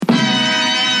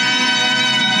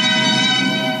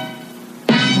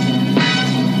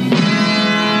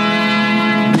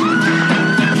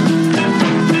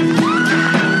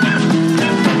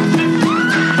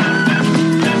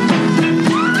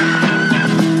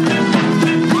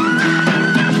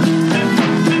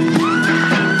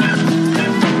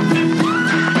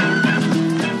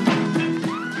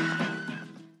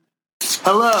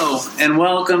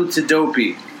welcome to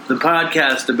Dopey, the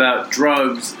podcast about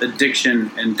drugs, addiction,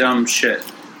 and dumb shit.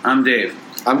 I'm Dave.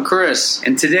 I'm Chris.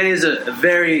 And today is a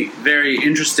very, very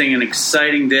interesting and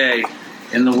exciting day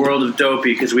in the world of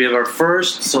Dopey because we have our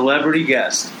first celebrity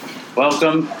guest.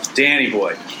 Welcome, Danny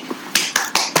Boy.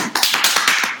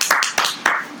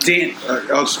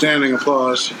 Outstanding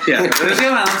applause. Yeah,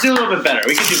 let's do a little bit better.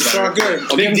 We can do better. It's all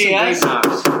good. Big DS.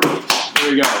 There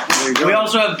we go. We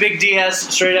also have Big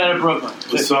DS straight out of Brooklyn.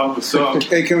 What's up?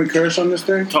 Hey, can we curse on this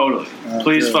thing? Totally.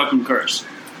 Please fucking curse.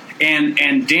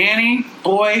 And Danny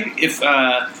Boy, if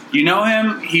you know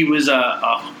him, he was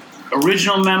a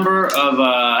original member of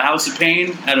House of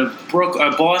Pain out of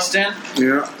Boston.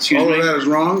 Yeah. All of that is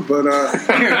wrong, but...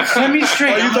 Here, let me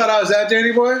straight. Oh, you thought I was that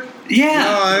Danny Boy? Yeah.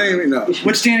 No, I didn't even know.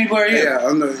 Which Danny Boy are you? Yeah,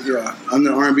 I'm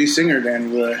the R&B singer Danny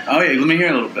Boy. Oh, yeah, let me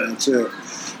hear a little bit. That's it.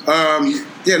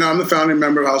 I'm the founding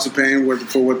member of House of Pain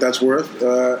for what that's worth.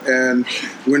 And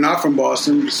we're not from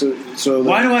Boston. So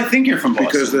why do I think you're from Boston?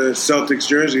 Because the Celtics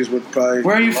jerseys would probably...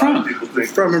 Where are you from?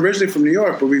 Originally from New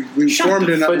York, but we formed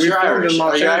in Los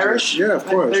Angeles. Irish? Yeah, of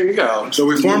course. There you go. So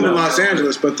we formed in Los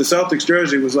Angeles, but the Celtics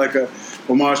jersey was like a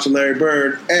homage to Larry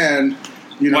Bird and,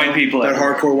 white people that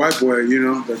everywhere. hardcore white boy,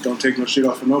 that don't take no shit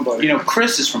off of nobody.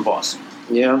 Chris is from Boston.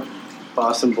 Yeah.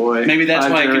 Boston boy. Maybe that's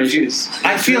why I confuse.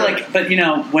 I feel like, but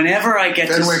whenever I get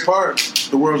Fenway Park,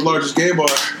 the world's largest gay bar.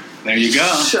 There you go.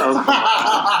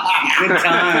 Good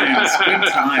times.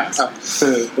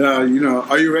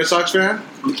 Are you a Red Sox fan?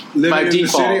 By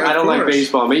default, I don't like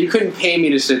baseball. Man, you couldn't pay me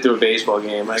to sit through a baseball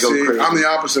game. I go crazy. I'm the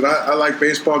opposite. I like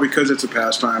baseball because it's a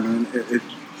pastime, and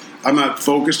I'm not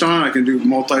focused on it. I can do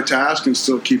multitask and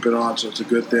still keep it on, so it's a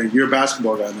good thing. You're a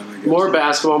basketball guy then, I guess. More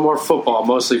basketball, more football,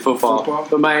 mostly football.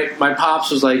 But my pops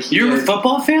was like... You're a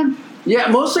football fan? Yeah,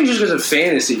 mostly just because of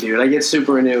fantasy, dude. I get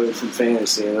super into it from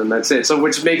fantasy, and that's it. So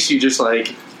which makes you just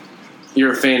like...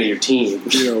 You're a fan of your team.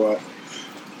 You know what?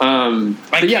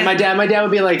 But yeah, my dad would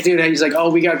be like, dude, he's like,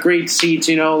 oh, we got great seats,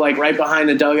 like right behind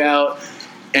the dugout.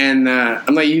 And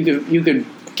I'm like, you could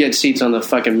get seats on the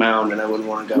fucking mound, and I wouldn't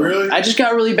want to go. Really? I just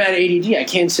got really bad ADD. I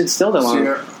can't sit still that long.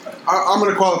 I'm going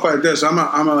to qualify this. I'm a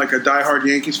diehard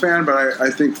Yankees fan, but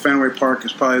I think Fenway Park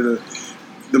is probably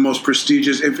the most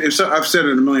prestigious. If I've said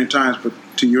it a million times, but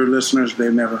to your listeners,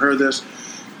 they've never heard this.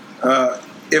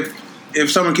 If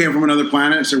someone came from another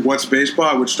planet and said, "What's baseball?"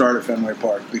 I would start at Fenway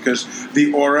Park because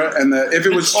the aura and if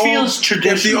it was old,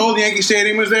 if the old Yankee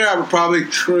Stadium was there, I would probably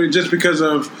just because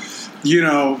of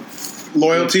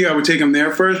loyalty, I would take them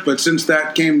there first. But since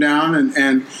that came down,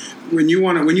 and when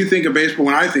you think of baseball,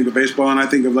 when I think of baseball, and I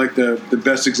think of like the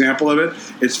best example of it,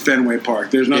 it's Fenway Park.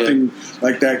 There's nothing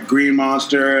like that green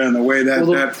monster and the way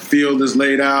that field is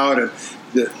laid out and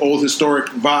the old historic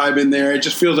vibe in there. It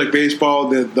just feels like baseball.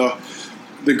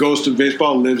 The ghost of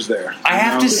baseball lives there. I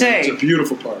have to say, it's a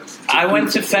beautiful park. I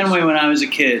went to Fenway when I was a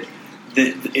kid.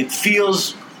 It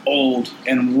feels old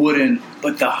and wooden,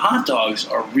 but the hot dogs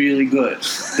are really good.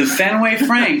 The Fenway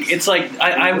Frank, it's like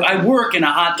I work in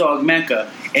a hot dog mecca,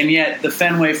 and yet the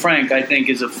Fenway Frank, I think,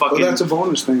 is a fucking that's a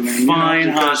bonus thing, man. Fine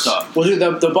hot dog. Well,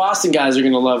 dude, the Boston guys are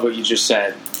going to love what you just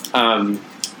said.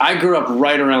 I grew up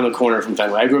right around the corner from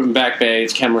Fenway. I grew up in Back Bay.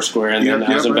 It's Kenmore Square, and then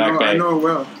I was in Back Bay. I know it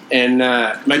well. And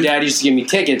my dad used to give me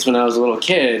tickets when I was a little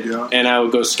kid, and I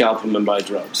would go scalp them and buy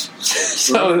drugs.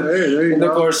 So in the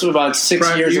course of about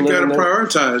 6 years you of living there... You've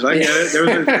got to prioritize. I get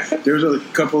it. There was a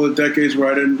couple of decades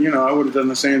where I didn't, I would have done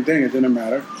the same thing. It didn't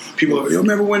matter. People go, you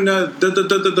remember when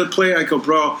the play? I go,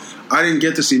 bro, I didn't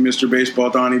get to see Mr. Baseball,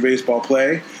 Donnie Baseball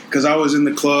play because I was in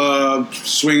the club,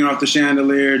 swinging off the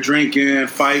chandelier, drinking,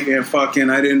 fighting, fucking.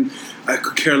 I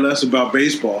could care less about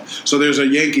baseball. So there's a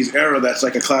Yankees era that's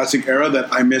like a classic era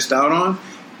that I missed out on.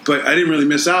 But I didn't really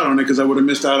miss out on it because I would have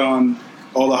missed out on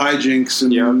all the hijinks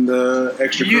and the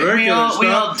extracurricular stuff. We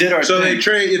all did our thing.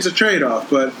 It's a trade-off.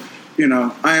 But,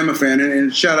 I am a fan.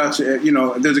 And shout out to,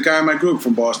 there's a guy in my group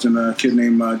from Boston, a kid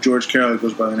named George Carroll. He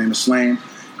goes by the name of Slane.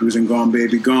 He was in Gone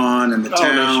Baby Gone and The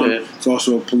Town. No shit. He's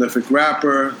also a prolific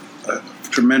rapper, a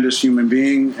tremendous human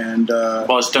being, and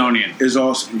Bostonian is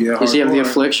also Does he have the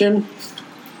affliction?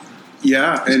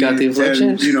 Yeah, he's got the affliction.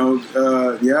 And,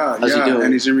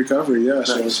 and he's in recovery. Yeah,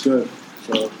 so it's good.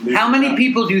 So how many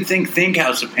people do you think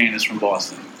House of Pain is from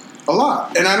Boston? A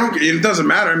lot, and it doesn't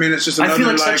matter. I mean, it's just another. I feel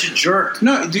like such a jerk.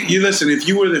 No, you listen. If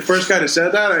you were the first guy that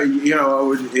said that,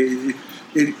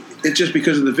 it's just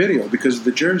because of the video, because of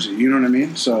the jersey. You know what I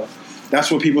mean? So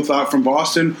that's what people thought from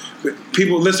Boston.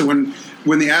 People listen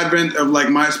when the advent of like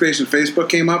MySpace and Facebook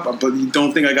came up, but you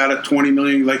don't think I got a 20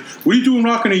 million, like, what are you doing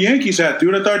rocking a Yankees hat,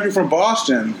 dude? I thought you were from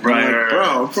Boston. Right.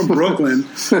 Bro, I'm from Brooklyn.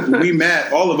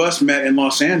 All of us met in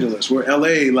Los Angeles. We're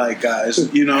LA, like, guys,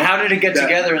 How did it get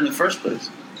together in the first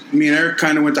place? me and Eric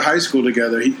kind of went to high school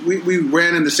together. We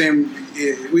ran in the same.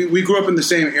 We grew up in the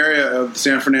same area of the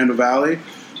San Fernando Valley.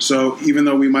 So even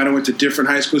though we might have went to different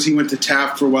high schools, he went to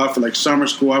Taft for a while for like summer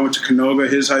school. I went to Canoga,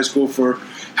 his high school, for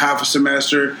half a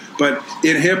semester. But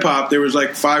in hip hop, there was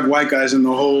like 5 white guys in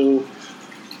the whole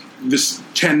this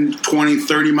 10, 20,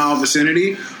 30 mile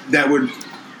vicinity that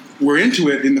were into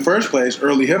it in the first place,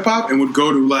 early hip hop, and would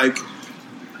go to like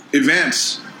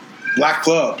events, black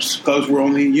clubs were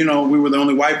only, we were the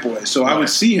only white boys. So I would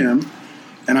see him,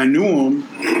 and I knew him,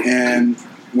 and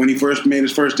when he first made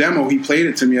his first demo, he played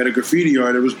it to me at a graffiti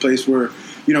yard. It was a place where,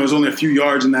 it was only a few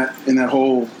yards in that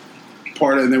whole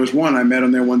part. And there was one, I met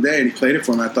him there one day, and he played it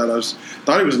for me. I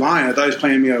thought he was lying. I thought he was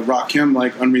playing me a Rakim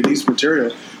like unreleased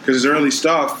material, because his early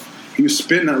stuff, he was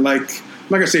spitting at like, I'm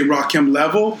not gonna say Rakim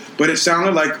level, but it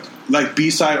sounded like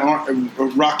B-side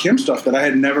Rakim stuff that I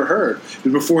had never heard. It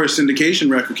was before his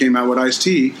syndication record came out with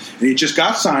Ice-T, and he just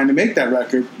got signed to make that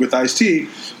record with Ice-T.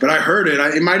 But I heard it.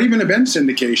 It might even have been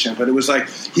syndication, but it was like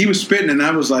he was spitting, and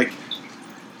I was like,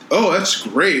 "Oh, that's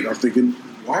great." I'm thinking,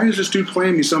 why is this dude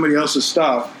playing me somebody else's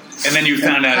stuff? And then you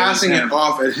found out passing it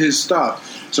off as his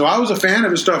stuff. So I was a fan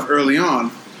of his stuff early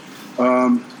on.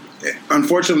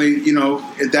 Unfortunately,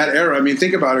 at that era, I mean,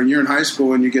 think about it. You're in high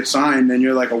school and you get signed, and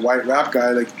you're like a white rap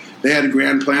guy. Like, they had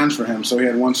grand plans for him. So he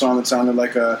had one song that sounded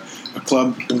like a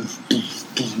club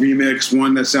remix,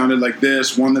 one that sounded like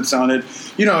this, one that sounded,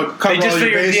 cover all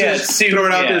your bases, throw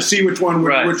it out there, see which one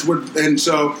would, and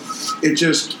so it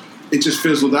just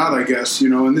fizzled out, I guess,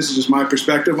 and this is just my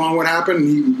perspective on what happened.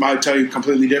 He might tell you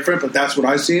completely different, but that's what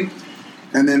I seen.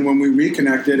 And then when we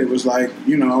reconnected, it was like,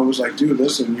 I was like, dude,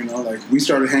 listen, we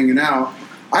started hanging out.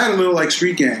 I had a little,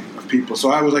 street gang of people.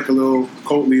 So I was like a little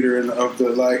cult leader of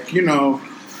the,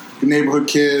 the neighborhood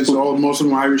kids, most of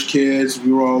them Irish kids.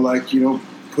 We were all,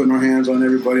 putting our hands on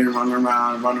everybody and running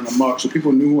around and running amok. So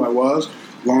people knew who I was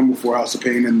long before House of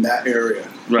Pain in that area.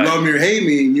 Right. Love me or hate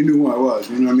me, you knew who I was.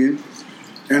 You know what I mean?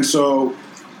 And so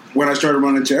when I started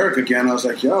running to Eric again, I was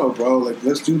like, yo, bro,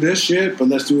 let's do this shit, but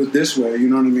let's do it this way. You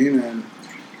know what I mean? And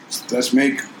let's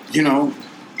make,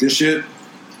 this shit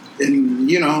and,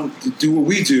 do what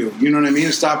we do. You know what I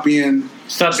mean? Stop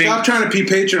trying to be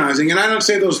patronizing. And I don't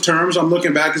say those terms. I'm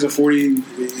looking back as a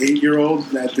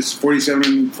 48-year-old at this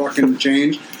 47 fucking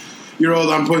change-year-old.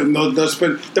 I'm putting those.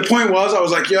 But the point was, I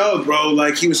was like, yo, bro,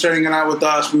 he was starting out with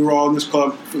us. We were all in this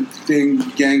club thing,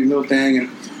 gang, little thing, and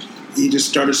he just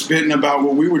started spitting about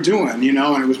what we were doing, and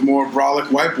it was more brolic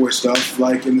white boy stuff,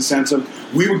 in the sense of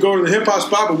we would go to the hip-hop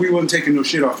spot, but we wasn't taking no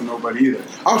shit off of nobody either.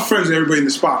 I was friends with everybody in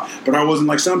the spot, but I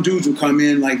wasn't some dudes would come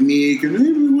in like Meek and,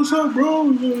 hey, what's up,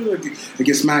 bro? It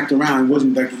get smacked around. It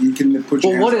wasn't you couldn't put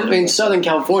your hands on in Southern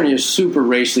California is super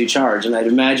racially charged, and I'd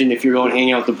imagine if you're going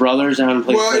hanging out with the brothers out in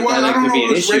places like that, that could be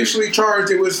an issue. It was racially charged.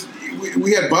 It was...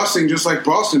 We had busing just like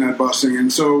Boston had busing,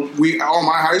 and so all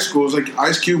my high schools,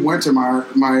 Ice Cube went to my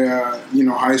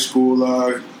high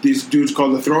school. These dudes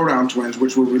called the Throwdown Twins,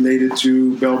 which were related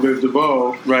to Belle Biv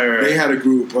DeVoe. Right. They had a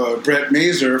group. Brett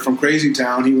Mazer from Crazy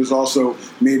Town. He was also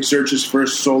made Search's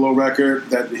first solo record.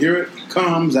 That Here It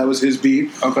Comes. That was his beat.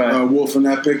 Okay. Wolf and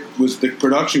Epic was the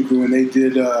production crew, and they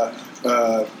did.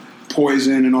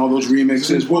 Poison and all those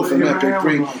remixes. Wolf and Epic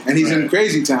Ring, and he's in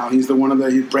Crazy Town. He's the one of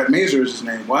the Brett Mazer is his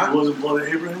name. What? He was in Blood of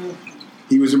Abraham.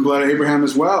 He was in Blood of Abraham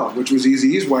as well, which was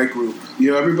Eazy-E's white group.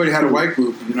 Everybody had a white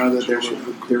group.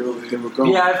 That they were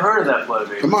going. Yeah, I've heard of that Blood of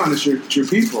Abraham. Come on, it's your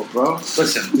people, bro.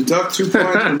 Listen, deduct 2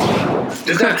 points.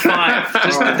 Deduct 5.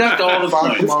 Just deduct all the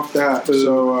points. Come off that.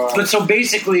 So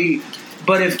basically,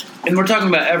 and we're talking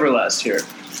about Everlast here.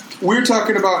 We're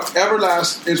talking about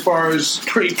Everlast as far as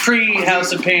pre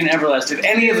House of Pain Everlast. If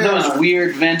any of those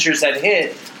weird ventures had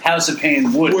hit, House of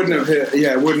Pain wouldn't have hit.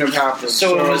 Yeah, it wouldn't have happened.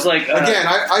 So it was again,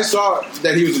 I saw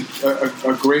that he was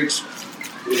a great.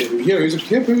 He was a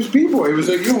b-boy. He was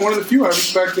one of the few. I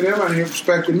respected him, and he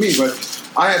respected me.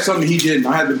 But I had something he didn't.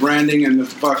 I had the branding and the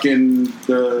fucking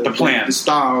the plan, the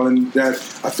style, and that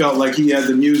I felt like he had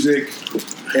the music,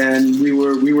 and we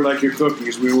were like your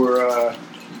cookies. We were.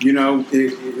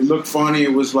 It looked funny.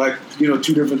 It was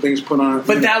two different things put on.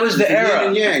 But that was the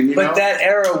era. Yin and yang, that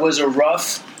era was a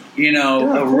rough,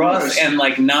 rough and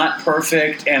not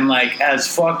perfect and as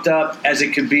fucked up as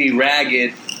it could be,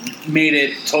 ragged, made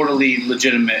it totally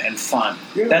legitimate and fun.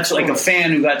 Yeah, that's a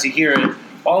fan who got to hear it.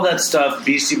 All that stuff,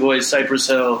 Beastie Boys, Cypress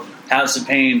Hill, House of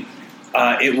Pain,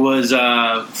 it was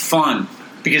fun.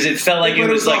 Because it felt like it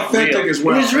was authentic real. as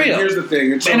well. It was real. And here's the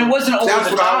thing, and it wasn't over that's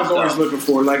the what top, I was always looking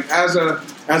for.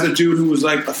 As a dude who was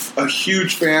a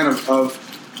huge fan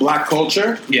of black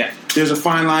culture. Yeah, there's a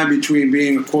fine line between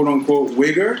being a quote unquote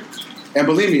wigger, and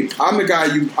believe me, I'm the guy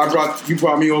you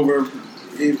brought me over.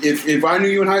 If I knew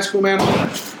you in high school, man,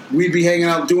 we'd be hanging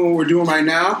out doing what we're doing right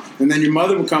now, and then your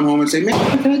mother would come home and say,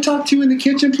 man, can I talk to you in the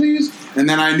kitchen, please? And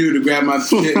then I knew to grab my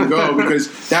shit and go,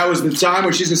 because that was the time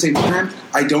where she's going to say, man,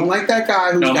 I don't like that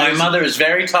guy. No, my mother is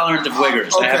very tolerant of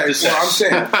wiggers, I have to say. Well,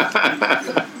 I'm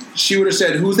saying... She would have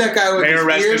said, "Who's that guy with his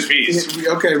rest ears?" in peace.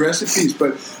 Okay, rest in peace.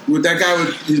 But with that guy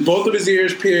with both of his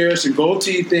ears pierced and gold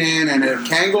teeth in and a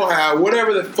Kangol hat,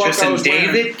 whatever the fuck I was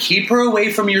David, wearing. keep her away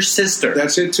from your sister.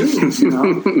 That's it too. You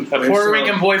know, a Puerto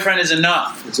Rican boyfriend is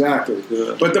enough. Exactly.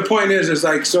 Yeah. But the point is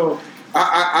like, so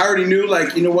I already knew,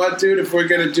 like, you know what, dude? If we're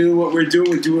gonna do what we're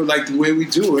doing, we do it like the way we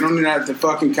do. We don't even have to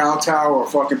fucking kowtow or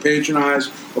fucking patronize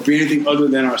or be anything other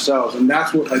than ourselves. And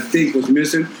that's what I think was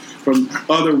missing from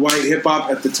other white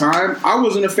hip-hop at the time. I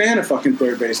wasn't a fan of fucking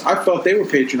Third Base. I felt they were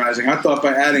patronizing. I thought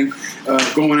by adding,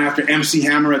 going after MC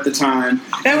Hammer at the time,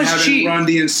 that was having cheap. Run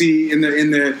DMC in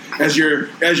the as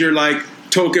your like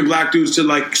token black dudes to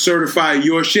like certify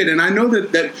your shit. And I know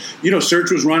that you know, Search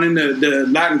was running the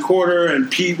Latin Quarter and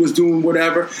Pete was doing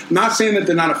whatever. Not saying that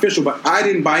they're not official, but I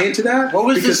didn't buy into that. What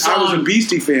was because I was a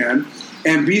Beastie fan,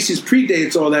 and Beastie's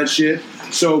predates all that shit.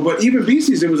 So, but even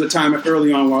Beasties, there was a time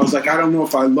early on where I was like, I don't know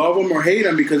if I love them or hate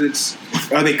them, because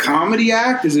are they comedy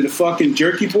act? Is it a fucking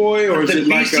jerky boy, or is it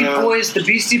like The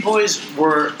Beastie Boys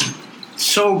were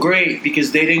so great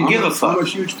because they didn't give a fuck. I'm a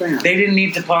huge fan. They didn't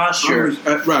need to posture.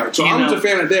 Right. So I was a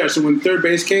fan of theirs. So when Third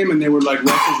Base came and they were like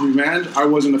Russell's Revenge, I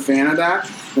wasn't a fan of that.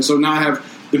 And so now I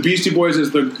have the Beastie Boys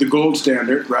as the gold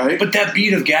standard, right? But that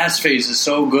beat of Gas Face is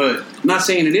so good. I'm not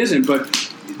saying it isn't, but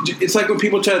it's like when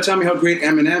people try to tell me how great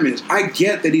Eminem is. I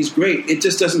get that he's great. It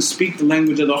just doesn't speak the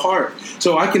language of the heart.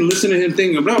 So I can listen to him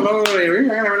thinking, blah, blah, blah, blah,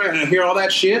 and I hear all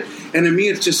that shit, and to me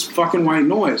it's just fucking white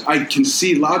noise. I can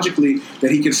see logically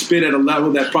that he can spit at a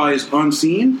level that probably is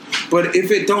unseen, but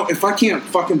if I can't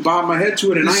fucking bob my head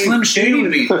to it, and I ain't Slim Shady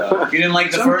beat, though. You didn't like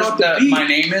the first My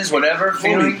Name Is, whatever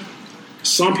feeling?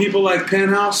 Some people like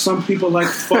Penthouse. Some people like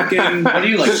fucking... What do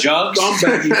you like, Jugs?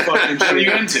 Scumbaggy fucking shit. What are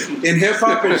you into? In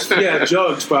hip-hop, it's,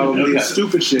 Jugs probably. Okay. It's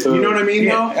stupid shit. You know what I mean,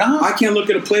 though? Uh-huh. I can't look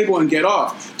at a Playboy and get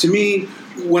off. To me,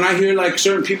 when I hear, like,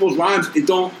 certain people's rhymes, it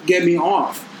don't get me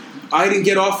off. I didn't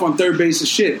get off on Third Base's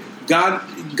shit. God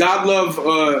love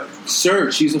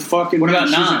Serge. He's a fucking... What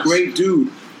about Nas? He's a great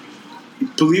dude.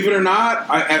 Believe it or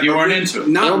not, you weren't into it.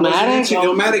 Illmatic.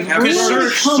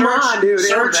 Come on, dude.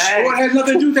 Search. It had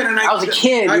nothing to do with that. And I was a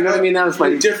kid. You know what I mean? That was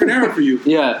my different era for you.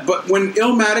 Yeah. But when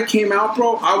Illmatic came out,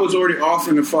 bro, I was already off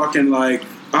in the fucking like.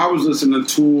 I was listening to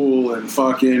Tool and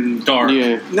fucking dark.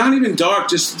 Yeah. Not even dark,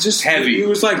 just heavy. It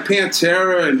was like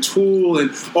Pantera and Tool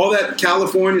and all that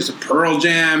California, so Pearl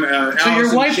Jam. So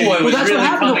your white boy was really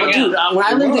coming dude, when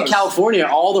I lived in California,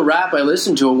 all the rap I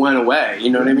listened to went away. You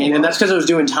know what I mean? And that's because I was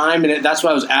doing time, and that's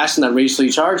why I was asking that racially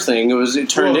charged thing. It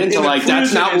turned into like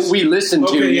that's not what we listened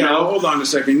to. Okay, you know? Hold on a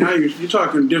second. Now you're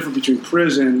talking different between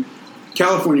prison.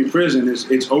 California prison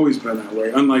it's always been that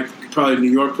way. Unlike probably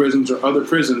New York prisons or other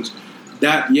prisons.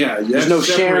 There's no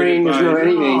sharing, there's no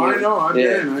anything. I know, I've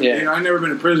never been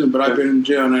in prison, but I've been in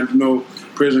jail, and I know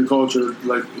prison culture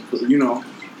like, you know,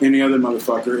 any other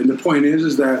motherfucker. And the point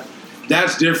is that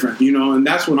that's different, you know, and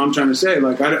that's what I'm trying to say.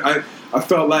 Like, I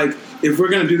felt like if we're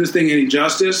going to do this thing any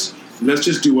justice, let's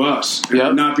just do us.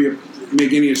 And not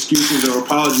make any excuses or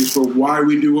apologies for why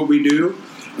we do what we do.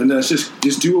 And let's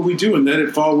just do what we do and let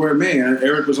it fall where it may. And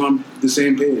Eric was on the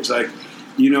same page. Like,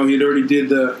 you know, he'd already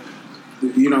did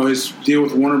his deal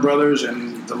with Warner Brothers,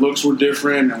 and the looks were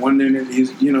different, and one minute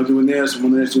he's, you know, doing this, and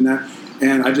one minute he's doing that,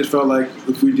 and I just felt like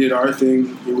if we did our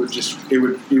thing, it would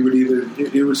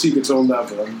seek its own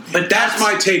level. But that's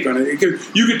my take on it.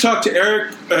 You could talk to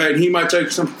Eric, and he might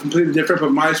take something completely different,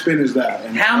 but my spin is that.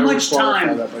 And how much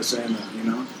time that by saying that, you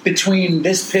know, between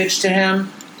this pitch to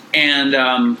him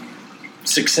and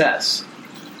success?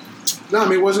 No, I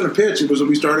mean, it wasn't a pitch. It was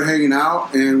we started hanging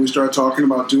out, and we started talking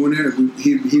about doing it.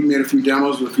 He made a few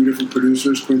demos with a few different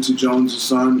producers, Quincy Jones'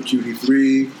 son,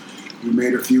 QD3. We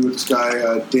made a few with this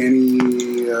guy,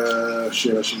 Danny, I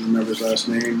should remember his last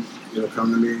name. It'll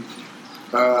come to me.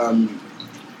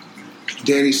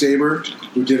 Danny Saber,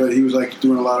 he was like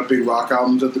doing a lot of big rock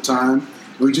albums at the time.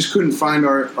 And we just couldn't find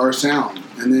our sound.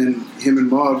 And then him and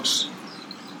Muggs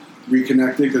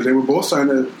reconnected because they were both signed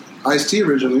to Ice-T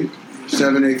originally.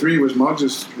 7A3 was Muggs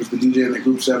was the DJ in the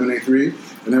group 7A3,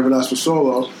 and Everlast was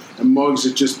solo, and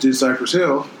Muggs just did Cypress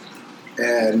Hill,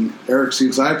 and Eric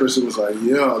seen Cypress and was like,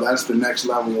 yo, that's the next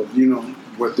level of, you know,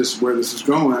 where this is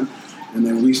going. And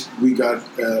then we got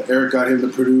Eric got him to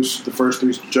produce the first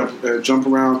three jump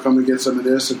around, come and get some of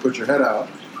this, and put your head out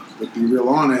with Be Real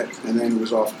on it, and then it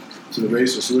was off to the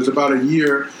races. So it was about a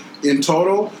year in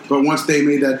total, but once they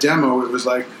made that demo, it was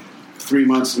like 3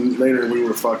 months later, we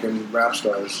were fucking rap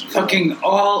stars. Fucking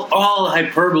all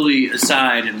hyperbole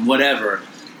aside and whatever,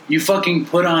 you fucking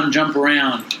put on Jump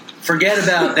Around. Forget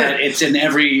about that. It's in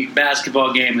every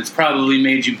basketball game. It's probably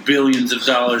made you billions of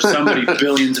dollars. Somebody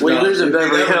billions of dollars. Well, there's a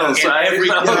Beverly Hills. I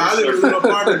live in a little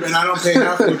apartment, and I don't pay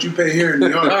half what you pay here in New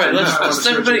York. All right,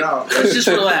 let's just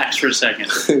relax for a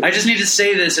second. I just need to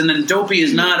say this, and then Dopey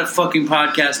is not a fucking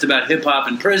podcast about hip hop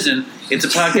and prison. It's a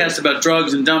podcast about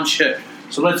drugs and dumb shit.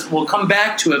 So we'll come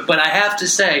back to it. But I have to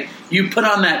say, you put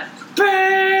on that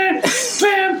bam,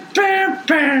 bam, bam,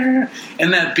 bam,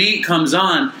 and that beat comes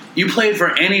on. You play it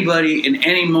for anybody in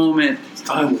any moment. It's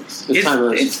timeless.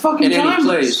 It's fucking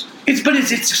timeless.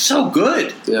 It's so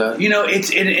good. Yeah. You know,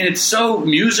 it's so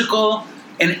musical,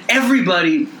 and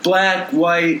everybody, black,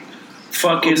 white,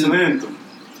 fucking. It's an anthem.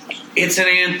 It's an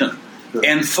anthem,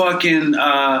 Yeah. and fucking.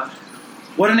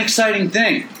 What an exciting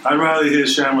thing! I'd rather hear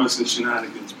Shamrocks and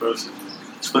Shenanigans personally,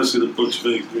 especially the Butch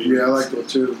Vig. Yeah, I like that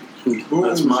too. Ooh,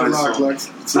 That's my song.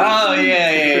 Oh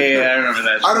yeah, I remember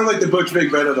that. I don't like the Butch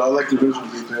Vig better though. I like the original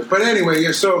beat better. But anyway,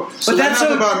 yeah. So that's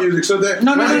enough about music. So that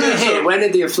No. When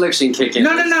did the affliction kick in?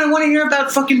 No. I want to hear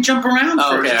about fucking Jump Around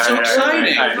first. Okay, It's so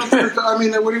exciting. all right. I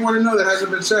mean, what do you want to know that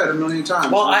hasn't been said a million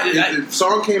times? Well, the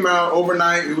song came out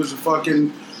overnight. It was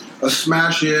a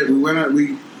smash hit. We went out.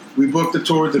 We booked the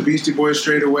tour with the Beastie Boys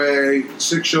straight away.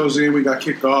 6 shows in, we got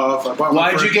kicked off. I bought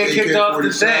my Why'd you get first kicked off the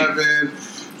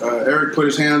AK-47. Eric put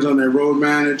his hands on their road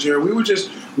manager.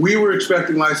 We were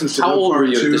expecting license to How Ill old Part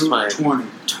were you 2. at this time? 20.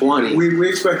 20. We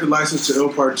expected license to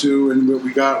Ill Part 2, and what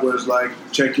we got was like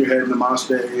check your head,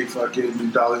 namaste, fucking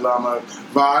Dalai Lama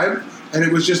vibe. And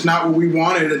it was just not what we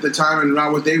wanted at the time, and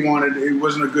not what they wanted. It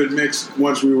wasn't a good mix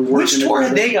once we were working. Which tour had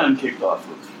together. they gotten kicked off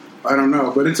with? I don't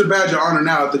know, but it's a badge of honor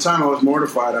now. At the time, I was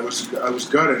mortified. I was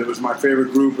gutted. It was my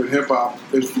favorite group in hip hop.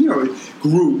 It's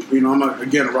group. I'm a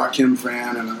Rakim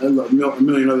fan, and I love a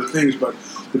million other things. But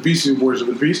the Beastie Boys are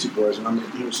the Beastie Boys, and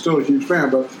I'm still a huge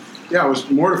fan. But yeah, I was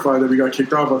mortified that we got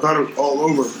kicked off. I thought it was all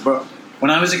over. But When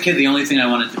I was a kid, the only thing I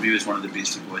wanted to be was one of the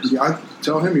Beastie Boys. yeah, I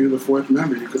tell him you're the 4th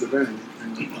member. You could have been.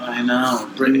 I know.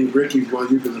 Ricky, well,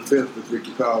 you've been the 5th with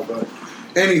Ricky Powell. But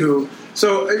anywho,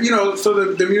 so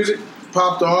the music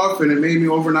popped off, and it made me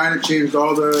overnight. It changed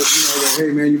all the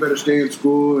hey man, you better stay in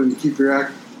school and keep your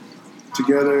act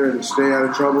together and stay out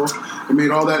of trouble. It made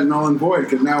all that null and void,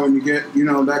 because now when you get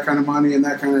that kind of money and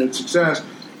that kind of success,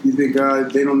 you think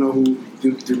they don't know who.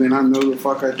 Do they not know who the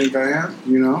fuck I think I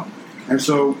am? And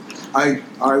so I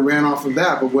ran off of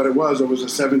that. But what it was a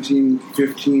 17,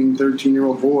 15,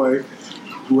 13-year-old boy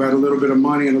who had a little bit of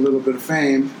money and a little bit of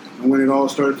fame. And when it all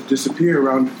started to disappear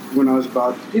around when I was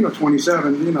about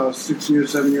 27, 6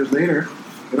 years, 7 years later,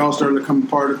 it all started to come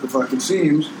apart at the fucking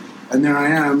seams. And there I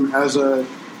am as the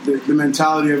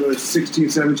mentality of a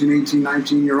 16, 17, 18,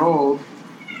 19-year-old,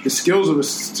 the skills of a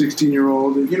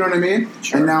 16-year-old, you know what I mean?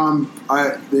 Sure. And now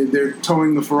they're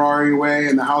towing the Ferrari away,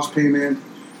 and the house payment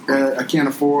I can't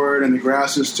afford, and the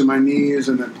grass is to my knees,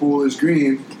 and the pool is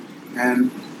green. And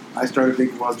I started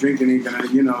thinking, well, drinking ain't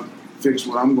gonna, fix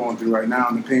what I'm going through right now,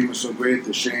 and the pain was so great,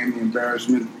 the shame, the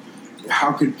embarrassment.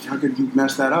 How could you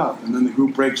mess that up? And then the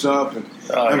group breaks up, and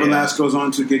Everlast goes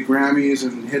on to get Grammys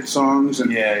and hit songs,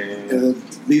 and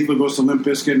Lethal goes to Limp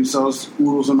Bizkit and sells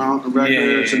oodles amount of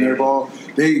records, and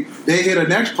they hit a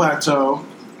next plateau,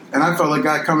 and I felt like a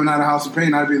guy coming out of House of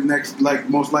Pain, I'd be the next,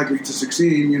 most likely to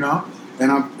succeed,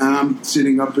 and I'm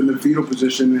sitting up in the fetal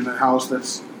position in a house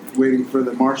that's waiting for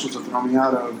the marshals to throw me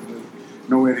out of.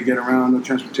 No way to get around, no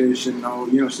transportation,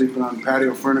 no, sleeping on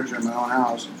patio furniture in my own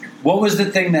house. What was the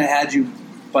thing that had you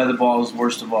by the balls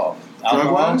worst of all?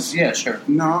 Alcohol? Yeah, sure.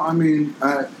 No, I mean,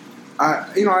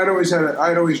 I'd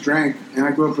always drank, and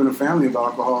I grew up in a family of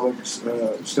alcoholics,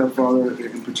 stepfather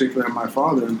in particular, and my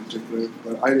father in particular.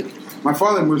 But my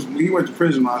father he went to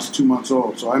prison when I was 2 months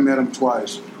old, so I met him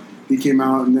twice. He came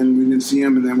out, and then we didn't see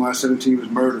him, and then when I was 17, he was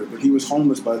murdered. But he was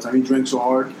homeless by the time. He drank so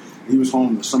hard. He was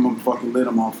homeless. Someone fucking lit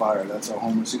him on fire. That's how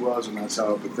homeless he was, and that's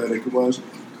how pathetic it was.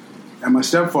 And my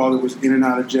stepfather was in and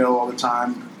out of jail all the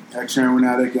time, ex-heroin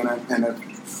addict and a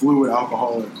fluid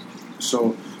alcoholic.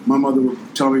 So my mother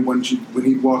would tell me when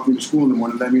he'd walk me to school in the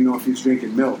morning, let me know if he's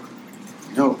drinking milk.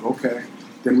 Milk, okay.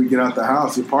 Then we'd get out the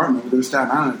house, the apartment. There was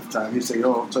Staten Island at the time. He'd say,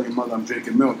 I'll tell your mother I'm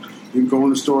drinking milk. He'd go in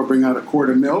the store, bring out a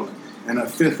quart of milk and a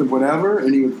fifth of whatever,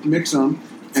 and he would mix them.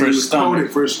 And he would coat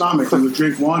it for his stomach. He would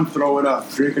drink one, throw it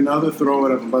up. Drink another, throw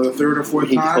it up. And by the third or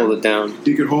fourth time, he could hold it down.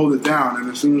 He could hold it down. And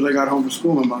as soon as I got home from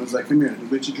school, my mother was like, come here.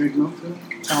 Did you drink milk today?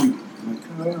 Tell me. I'm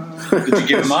like, Did you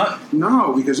give him up?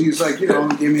 No, because he was like, give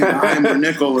me a dime or a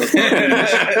nickel. Or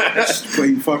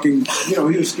he fucking, he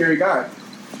was a scary guy.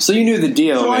 So you knew the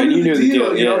deal, so man. I knew you knew the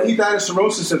deal. You know, he died of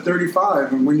cirrhosis at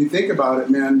 35, and when you think about it,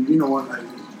 man, you know what?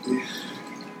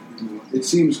 It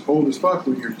seems old as fuck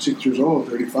when you're 6 years old,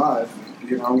 35.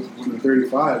 You know, when you're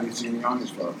 35, you seem young as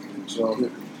fuck. And so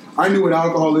I knew what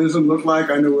alcoholism looked like.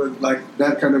 I knew what like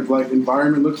that kind of like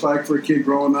environment looks like for a kid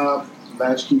growing up,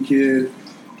 latchkey kid,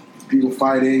 people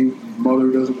fighting,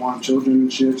 mother doesn't want children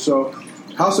and shit. So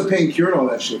House of Pain cured all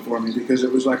that shit for me because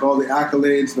it was like all the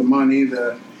accolades, the money,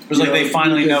 the. It was like they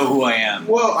finally know who I am.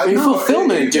 Well, I know.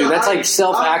 Fulfillment, dude. That's like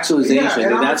self-actualization. Yeah,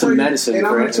 dude. That's a medicine. And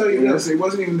I'm going to tell you know? this. It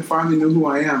wasn't even to finally know who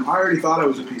I am. I already thought I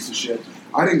was a piece of shit.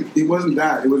 It wasn't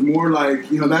that. It was more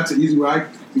like, you know, that's an easy way I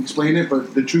explain it,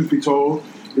 but the truth be told,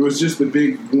 it was just the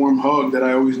big warm hug that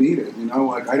I always needed. You know,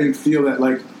 like I didn't feel that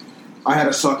like I had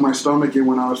to suck my stomach in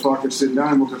when I was fucking sitting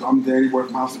down because I'm Daddy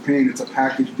working House of Pain. It's a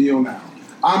package deal now.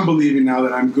 I'm believing now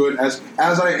that I'm good as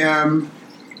I am.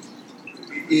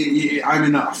 I'm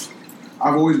enough.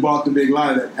 I've always bought the big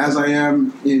lie that as I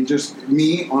am in just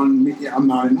me, I'm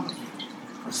not enough.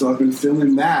 So I've been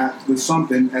filling that with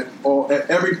something at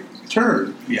every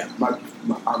turn. Yeah.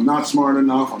 I'm not smart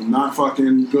enough. I'm not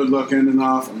fucking good looking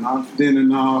enough. I'm not thin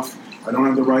enough. I don't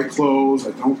have the right clothes.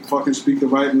 I don't fucking speak the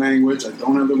right language. I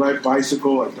don't have the right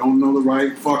bicycle. I don't know the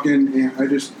right fucking.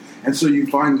 And so you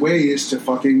find ways to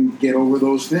fucking get over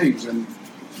those things. And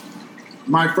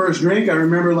my first drink, I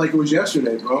remember like it was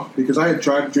yesterday, bro, because I had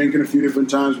tried drinking a few different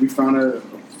times. We found a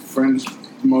friend's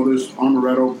mother's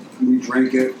amaretto. We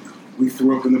drank it. We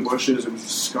threw up in the bushes. It was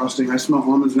disgusting. I smell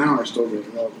almonds now. I still get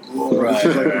it. This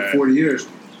is like 40 years.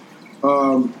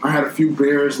 I had a few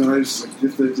beers, and I just like,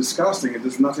 it's disgusting. It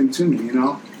does nothing to me, you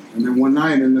know. And then one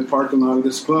night in the parking lot of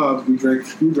this club, we drank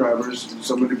screwdrivers.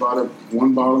 Somebody bought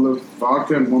one bottle of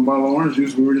vodka and one bottle of orange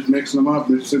juice. We were just mixing them up.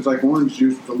 It tastes like orange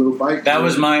juice with a little bite. That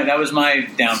was my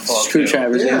downfall.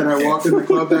 Screwdrivers. Yeah, and I walked in the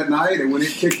club that night, and when it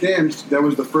kicked in, that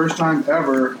was the first time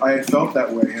ever I had felt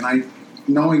that way. And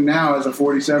knowing now as a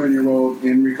 47-year-old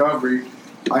in recovery,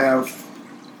 I have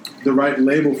the right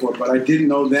label for it. But I didn't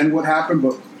know then what happened,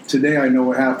 but today I know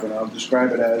what happened. I'll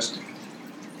describe it as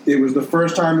it was the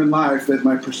first time in life that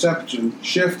my perception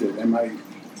shifted and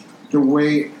the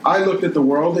way I looked at the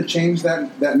world had changed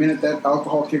that minute that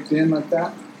alcohol kicked in like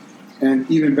that. And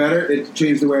even better, it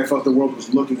changed the way I felt the world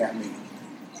was looking at me.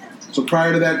 So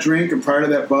prior to that drink and prior to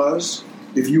that buzz,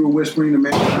 if you were whispering to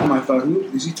me, I thought, who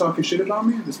is he talking shit about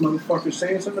me? This motherfucker's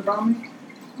saying something about me?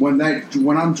 When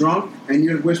I'm drunk and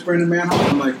you're whispering to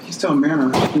Manhunt, I'm like, he's telling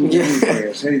Manhunt how cool Danny Boy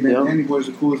is. Hey, man, Danny Boy's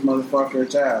the coolest motherfucker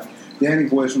it's have. Danny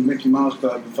Boy's from Mickey Mouse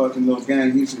Club, the fucking little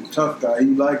gang. He's a tough guy. He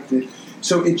liked it.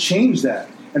 So it changed that.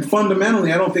 And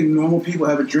fundamentally, I don't think normal people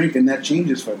have a drink and that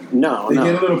changes for them. They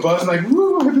get a little buzz and like,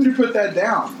 woo, I better put that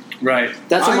down. Right.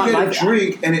 I get a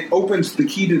drink and it opens the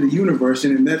key to the universe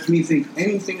and it lets me think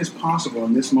anything is possible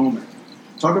in this moment.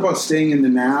 Talk about staying in the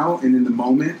now and in the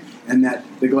moment and that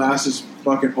the glass is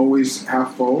fucking always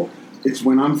half full. It's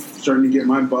when I'm starting to get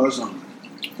my buzz on.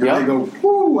 And I go,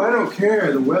 whoo, I don't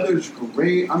care. The weather's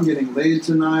great. I'm getting laid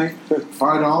tonight.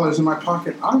 $5 in my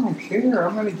pocket. I don't care.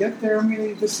 I'm going to get there.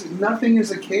 Nothing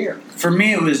is a care. For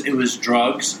me, it was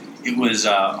drugs. It was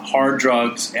hard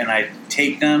drugs, and I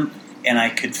take them, and I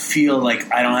could feel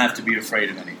like I don't have to be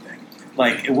afraid of anything.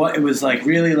 Like it was like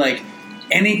really like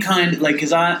any kind, like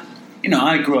because I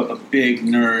grew up a big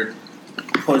nerd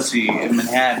pussy in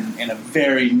Manhattan in a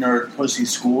very nerd pussy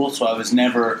school, so I was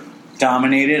never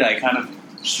dominated. I kind of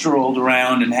strolled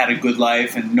around and had a good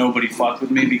life, and nobody fucked with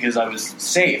me because I was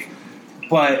safe.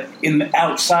 But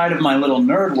outside of my little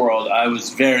nerd world, I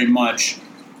was very much,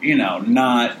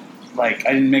 not like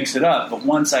I didn't mix it up. But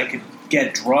once I could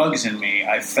get drugs in me,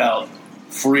 I felt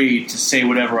free to say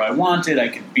whatever I wanted. I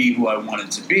could be who I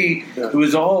wanted to be. Yeah. It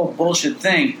was a whole bullshit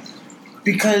thing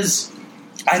because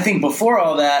I think before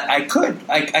all that, I could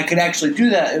actually do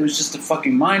that. It was just a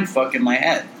fucking mind fuck in my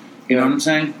head. You know what I'm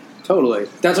saying? Totally.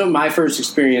 That's what my first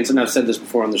experience, and I've said this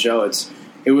before on the show,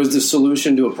 it was the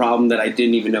solution to a problem that I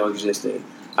didn't even know existed.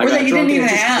 I didn't even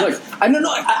have. I don't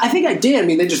know. I think I did. I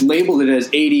mean, they just labeled it as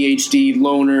ADHD,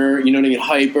 loner, you know what I mean,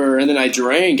 hyper, and then I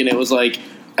drank, and it was like,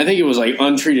 I think it was like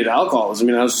untreated alcoholism.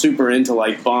 I mean, I was super into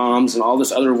like bombs and all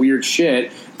this other weird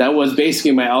shit. That was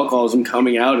basically my alcoholism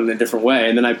coming out in a different way,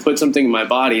 and then I put something in my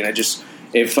body, and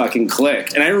it fucking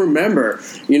clicked. And I remember,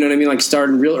 you know what I mean, like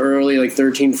starting real early, like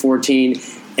 13, 14,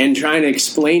 and trying to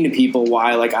explain to people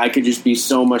why, like, I could just be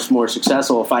so much more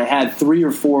successful if I had 3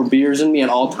 or 4 beers in me at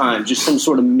all times, just some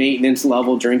sort of maintenance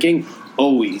level drinking.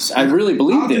 Always, I really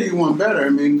believed it. I'll tell you one better. I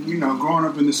mean, growing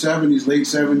up in the '70s, late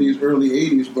 '70s, early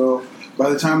 '80s, bro. By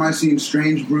the time I seen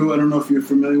Strange Brew, I don't know if you're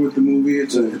familiar with the movie.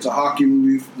 It's a hockey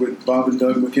movie with Bob and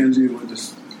Doug McKenzie.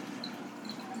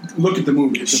 look at the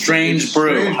movie. It's Strange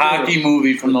Brew, hockey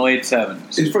movie from the late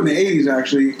 70s. It's from the 80s,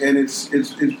 actually, and it's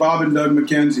Bob and Doug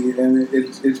McKenzie, and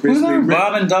it's basically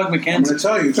Bob and Doug McKenzie? I'm going to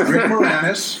tell you, it's Rick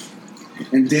Moranis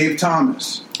and Dave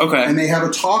Thomas. Okay. And they have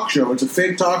a talk show. It's a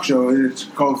fake talk show, and it's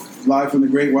called Live from the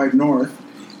Great White North.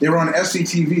 They were on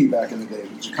SCTV back in the day.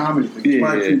 It's a comedy thing. It's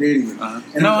probably predating it. And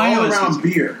it's all around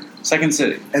beer. Second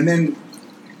City. And then,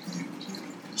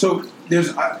 so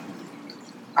there's,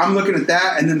 I'm looking at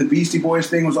that, and then the Beastie Boys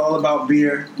thing was all about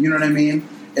beer. You know what I mean?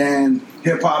 And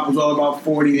hip hop was all about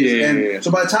 40s.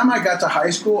 So by the time I got to high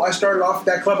school, I started off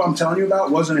that club I'm telling you about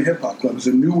wasn't a hip hop club. It was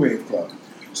a new wave club.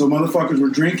 So motherfuckers were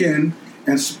drinking,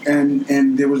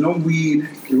 and there was no weed.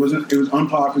 It was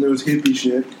unpopular. It was hippie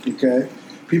shit. Okay.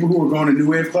 People who were going to new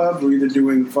wave clubs were either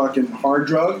doing fucking hard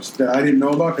drugs that I didn't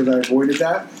know about because I avoided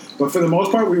that. But for the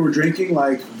most part, we were drinking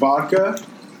like vodka.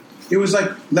 It was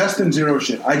like less than zero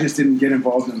shit. I just didn't get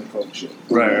involved in the coke shit.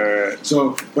 Right.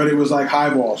 So, but it was like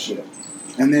highball shit.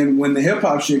 And then when the hip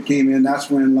hop shit came in, that's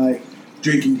when like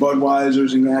drinking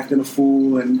Budweisers and acting a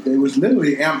fool, and it was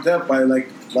literally amped up by like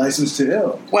License to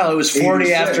Ill. Well, it was 40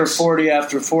 86. after 40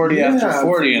 after 40 after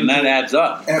 40, and that adds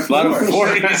up. A lot of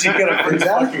 40s, you get a pretty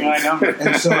fucking high number.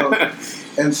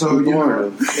 And so you know what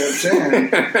I'm saying?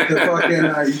 The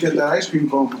fucking, you get that ice cream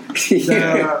cone.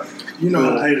 You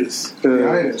know, the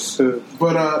itis.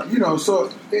 But, you know, so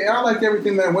I liked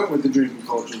everything that went with the drinking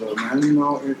culture, though, man. You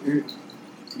know, it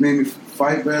made me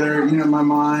fight better, you know, in my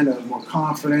mind. I was more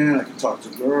confident. I could talk to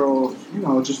girls. You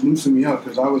know, it just loosened me up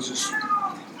because I was just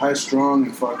high strung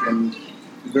and fucking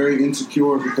very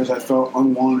insecure because I felt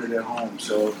unwanted at home.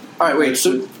 So, all right, wait.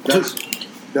 So that's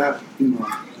that. You know.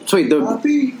 So wait,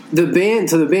 the band.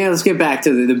 So the band. Let's get back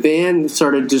to the band.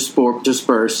 Started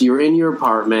disperse. You were in your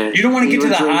apartment. You don't want to get to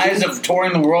the highs of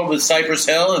touring the world with Cypress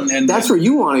Hill, and that's where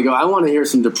you want to go. I want to hear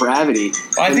some depravity.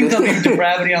 I think there'll be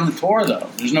depravity on the tour, though.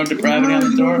 There's no depravity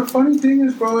on the tour. The funny thing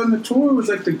is, bro, in the tour was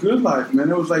like the good life, man.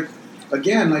 It was like,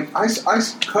 again, like I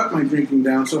cut my drinking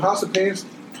down. So House of Pain's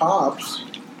pops.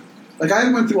 Like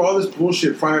I went through all this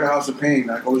bullshit prior to House of Pain.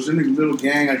 Like I was in a little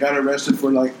gang. I got arrested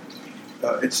for like.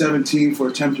 At 17 for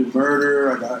attempted murder.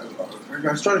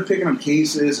 I started picking up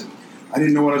cases, and I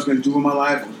didn't know what I was going to do in my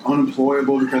life. I was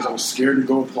unemployable because I was scared to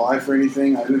go apply for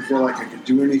anything. I didn't feel like I could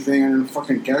do anything. And then the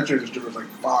fucking cash register was like,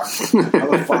 fuck,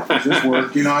 how the fuck does this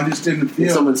work? You know, I just didn't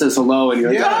feel. Someone says hello, and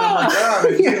you're like, oh my God.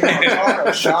 I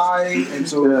was shy, and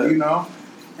so, you know.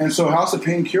 And so House of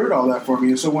Pain cured all that for me.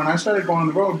 And so when I started going on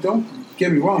the road, don't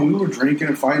get me wrong, we were drinking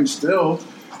and fighting still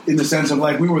in the sense of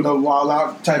like we were the wild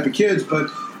out type of kids,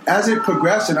 but as it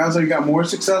progressed and as I got more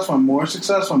successful,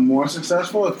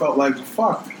 it felt like,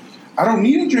 fuck, I don't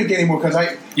need to drink anymore because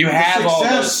you have all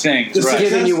those things. It's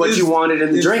giving you what you wanted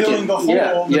in the drinking. Filling the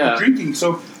hole the drinking.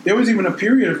 So there was even a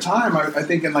period of time, I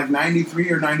think in like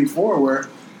 93 or 94, where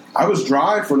I was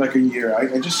dry for like a year.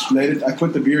 I just I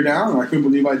put the beer down, and I couldn't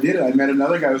believe I did it. I met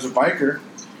another guy who was a biker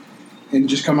and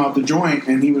just come out the joint,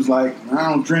 and he was like, I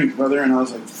don't drink, brother. And I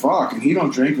was like, fuck. And he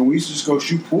don't drink. And we used to just go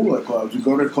shoot pool at clubs. We'd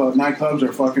go to nightclubs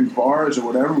or fucking bars or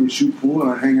whatever. We'd shoot pool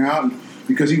and I'd hang out. And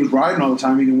because he was riding all the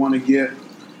time, he didn't want to get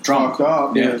drunk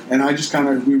up. Yeah. And I just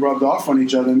we rubbed off on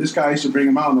each other. And this guy used to bring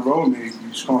him out on the road with me. We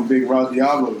used to call him Big Rod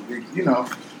Diablo. You know,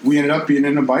 we ended up being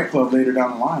in a bike club later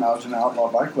down the line. I was in an outlaw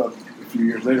bike club a few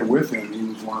years later with him. He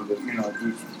was one of the, you know.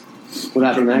 What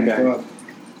happened to that guy?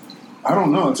 I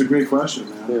don't know. It's a great question,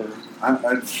 man. Yeah.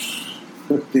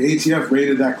 The ATF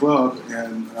raided that club,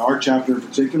 and our chapter in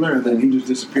particular, and then he just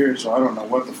disappeared, so I don't know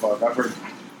what the fuck. I've heard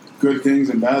good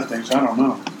things and bad things. I don't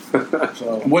know.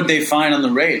 So what'd they find on the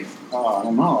raid? I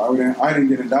don't know. I didn't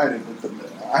get indicted, but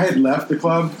I had left the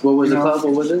club. What was the club?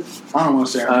 What was it? I don't want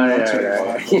to say.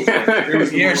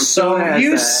 You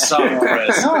suck,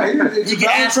 Chris. You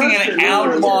asking an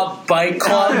outlaw bike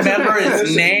club member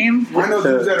his name? I know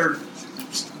dudes that are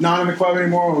not in the club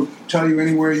anymore will tell you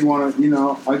anywhere you want to, you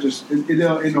know. I just, it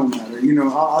don't matter. You know,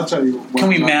 I'll tell you. Can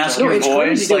we mask your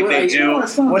voice like they do?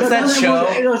 What's that show?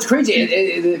 It's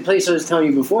crazy. The place I was telling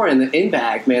you before, in the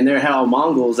Impact, man, there had all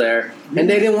Mongols there, and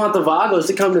they didn't want the Vagos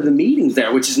to come to the meetings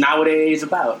there, which is not what AA is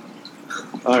about.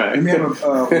 All right. And we have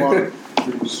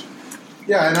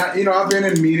and I've been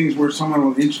in meetings where someone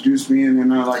will introduce me, and then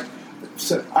they're like,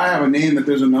 I have a name that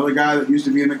there's another guy that used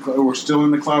to be in the club, or still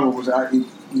in the club, or was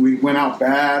we went out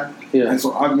bad, and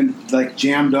so I've been like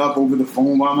jammed up over the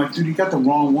phone. But I'm like, dude, you got the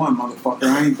wrong one, motherfucker.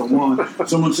 I ain't the one.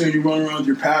 Someone saying you run around with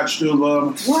your patch still up. I'm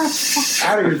like, what? Fuck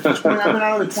out of here! I've been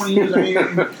out of there 20 years. I ain't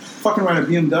even fucking ride a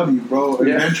BMW, bro.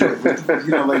 Adventure,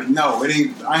 you know, like no, it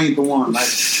ain't. I ain't the one. Like,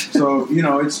 so you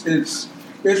know, it's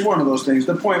one of those things.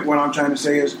 The point, what I'm trying to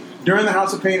say is, during the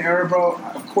House of Pain era, bro,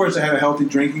 of course I had a healthy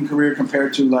drinking career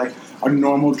compared to like a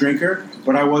normal drinker,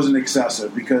 but I wasn't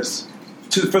excessive because,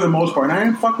 for the most part, and I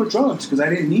didn't fuck with drugs because I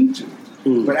didn't need to.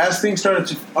 But as things started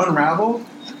to unravel,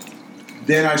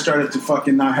 then I started to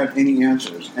fucking not have any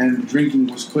answers. And drinking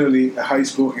was clearly a high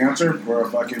school answer for a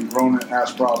fucking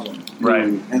grown-ass problem. Right.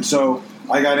 And so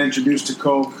I got introduced to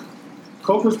Coke.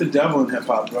 Coke was the devil in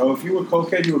hip-hop, bro. If you were a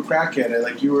cokehead, you were a crackhead.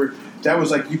 Like, that was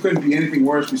like, you couldn't be anything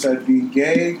worse besides being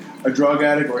gay, a drug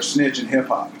addict, or a snitch in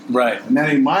hip-hop. Right. And that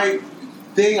ain't my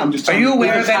thing. I'm just Are telling you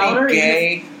aware of powder, any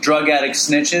gay drug addict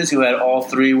snitches who had all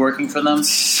three working for them?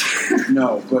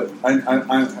 No, but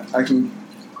I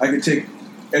can take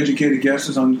educated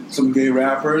guesses on some gay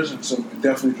rappers and some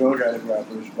definitely drug addict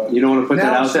rappers. But you don't want to put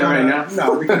that out there right now?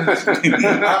 No, because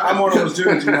I'm one of those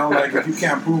dudes, like, if you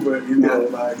can't prove it,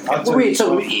 like... Wait,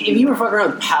 so if you were fucking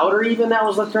around with powder even that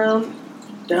was left around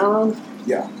down?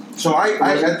 Yeah. So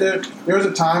there was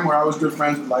a time where I was good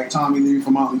friends with, like, Tommy Lee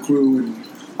from Motley Crue, and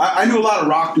I knew a lot of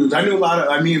rock dudes. I knew a lot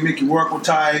of... me and Mickey Rourke were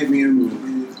tight, me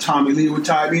and Tommy Lee were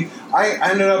tight. I mean,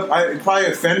 I ended up probably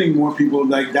offending more people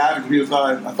like that because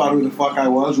I thought who the fuck I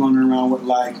was running around with,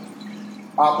 like,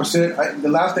 opposite. The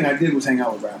last thing I did was hang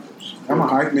out with rappers. I'm a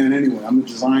hype man anyway. I'm a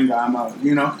design guy.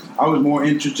 I was more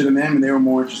interested in them and they were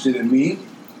more interested in me.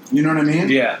 You know what I mean?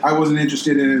 Yeah. I wasn't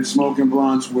interested in smoking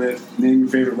blunts with name your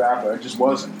favorite rapper. I just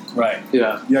wasn't. Right.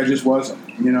 Yeah, I just wasn't.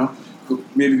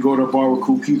 Maybe go to a bar with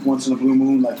Cool Keith once in a blue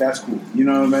moon. Like, that's cool. You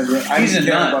know what I mean? I He's didn't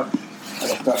a care nut. about...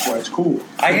 That's why it's cool.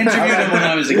 I interviewed him when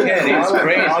I was a kid. He was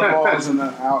crazy. Oddballs and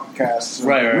the outcasts and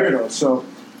right. weirdos. So,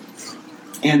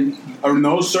 and in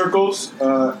those circles,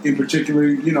 in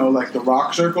particular, like the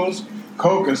rock circles,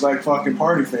 Coke is like fucking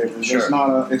party favors. Sure.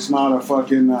 It's not a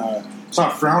fucking... it's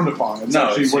not frowned upon. It's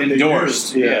actually it's what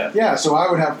endorsed. They do. Yeah. Yeah, so I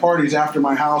would have parties after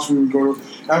my house. We would go to...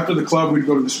 After the club, we'd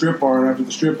go to the strip bar, and after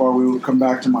the strip bar, we would come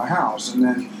back to my house. And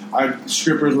then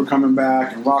strippers were coming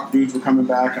back, and rock dudes were coming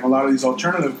back, and a lot of these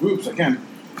alternative groups, again,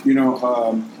 we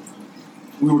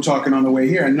were talking on the way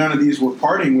here, and none of these were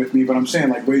partying with me, but I'm saying,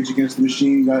 like, Rage Against the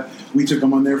Machine, we took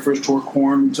them on their first tour.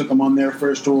 Korn, we took them on their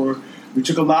first tour. We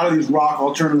took a lot of these rock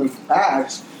alternative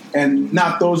acts, and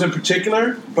not those in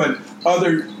particular, but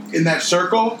other in that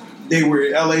circle. They were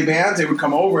LA bands. They would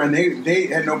come over, and they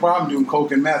had no problem doing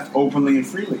coke and meth openly and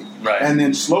freely. Right. And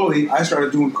then slowly, I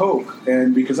started doing coke,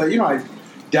 and because I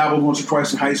dabbled once or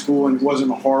twice in high school, and it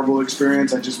wasn't a horrible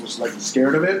experience. I just was like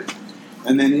scared of it,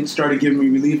 and then it started giving me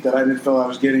relief that I didn't feel I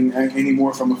was getting any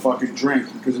more from a fucking drink,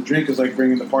 because a drink is like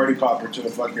bringing the party popper to a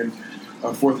fucking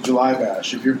 4th of July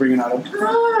bash. If you're bringing out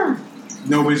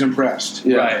nobody's impressed.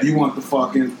 Yeah. Right. You want the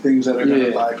fucking things that are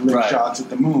going to lick shots at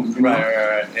the moon. You know?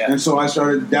 Right. Yeah. And so I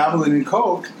started dabbling in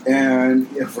coke, and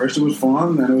at first it was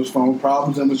fun, then it was fun with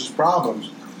problems, then it was just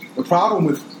problems. The problem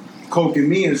with coke and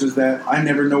me is that I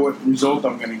never know what result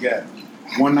I'm going to get.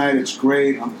 One night it's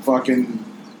great, I'm fucking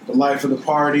the life of the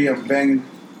party, I'm banging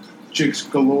chicks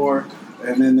galore,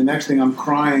 and then the next thing I'm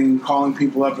crying, calling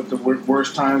people up at the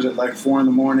worst times at like 4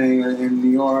 a.m. in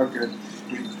New York, or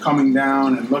coming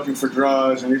down and looking for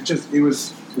drugs, and it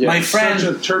was my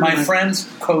friend's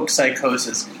coke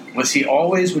psychosis was he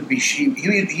always would be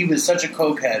he was such a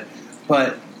cokehead,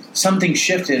 but something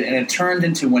shifted and it turned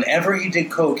into whenever he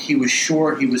did coke he was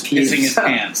sure he was pissing his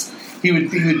pants. He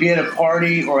would be at a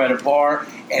party or at a bar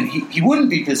and he wouldn't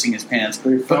be pissing his pants,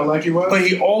 but he felt like he was, but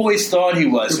he always thought he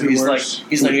was. So he's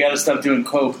like you gotta stop doing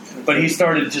coke, but he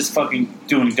started just fucking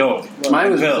doing dope.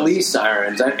 Mine was police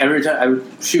sirens. Every time I would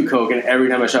shoot coke, and every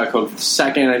time I shot coke, the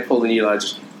second I pulled the needle, I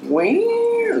just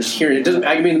hear it.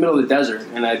 I could be in the middle of the desert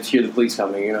and I'd hear the police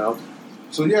coming.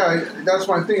 So yeah, that's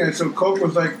my thing. And so coke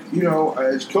was like,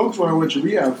 coke's what I went to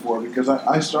rehab for, because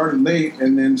I started late,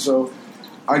 and then so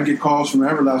I'd get calls from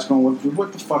Everlast going,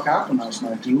 what the fuck happened last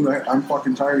night, dude? I'm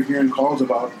fucking tired of hearing calls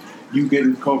about you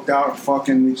getting coked out.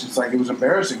 Fucking, it's just like, it was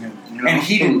embarrassing him. And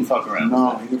he didn't fuck around.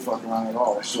 No, he didn't fuck around at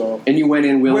all. So, and you went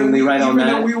in willingly right on that?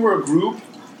 Even though we were a group,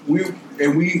 we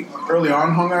early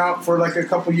on hung out for like a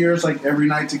couple years, like every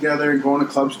night together and going to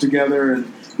clubs together,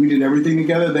 and we did everything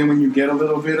together. Then when you get a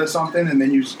little bit of something and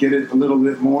then you get it a little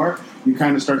bit more, you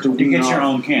kind of start to you get your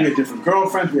own camp. We had different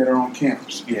girlfriends. We had our own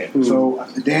camps. Yeah. So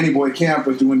the Danny Boy camp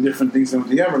was doing different things than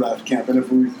the Everlast camp. And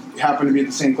if we happened to be at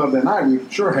the same club that night,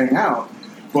 we'd sure hang out.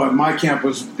 But my camp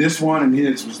was this one and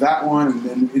his was that one. And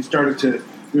then it started to,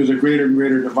 there was a greater and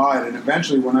greater divide. And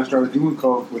eventually when I started doing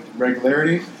coke with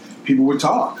regularity, people would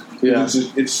talk. Yeah.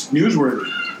 It's newsworthy.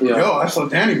 Yeah. Yo, I saw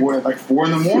Danny Boy at like 4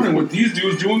 a.m. with these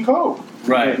dudes doing coke.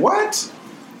 Right. Like, what?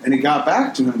 And it got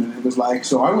back to him, and it was like,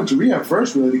 so I went to rehab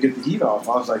first really to get the heat off.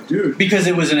 I was like, dude. Because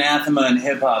it was an anathema in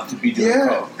hip-hop to be doing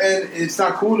coke. And it's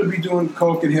not cool to be doing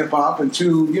coke in hip-hop, and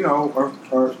two,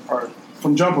 our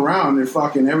from Jump Around,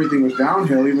 everything was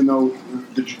downhill, even though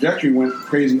the trajectory went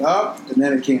crazy up and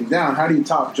then it came down. How do you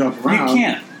top Jump Around? You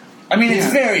can't. I mean,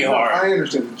 it's very hard. I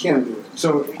understand. You can't do it.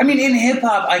 So, I mean, in hip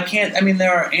hop, I can't. I mean,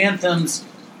 there are anthems.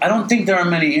 I don't think there are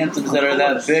many anthems that are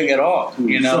that big at all.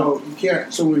 You know. So you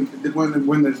can't. So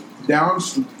when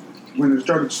it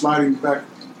started sliding back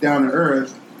down to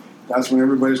earth, that's when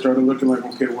everybody started looking like,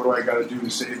 okay, what do I got to do to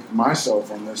save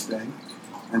myself on this thing?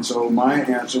 And so my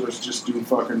answer was just do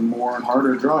fucking more and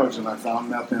harder drugs, and I found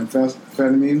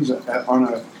methamphetamines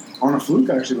on a fluke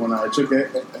actually. When I took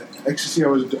ecstasy, I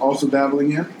was also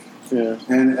dabbling in. Yeah.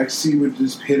 And ecstasy would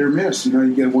just hit or miss. You know,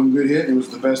 you get one good hit, and it was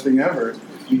the best thing ever.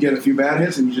 You get a few bad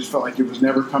hits, and you just felt like it was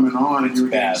never coming on, and you were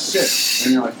getting sick.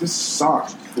 And you're like, this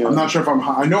sucks. Yeah. I'm not sure if I'm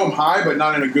high. I know I'm high, but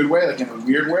not in a good way, like in a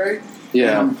weird way.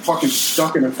 Yeah. And I'm fucking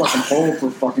stuck in a fucking hole for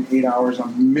fucking 8 hours.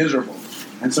 I'm miserable.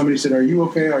 And somebody said, are you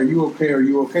okay? Are you okay? Are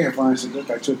you okay? And finally I said, look,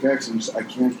 I took X, and I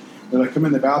can't. They're like, come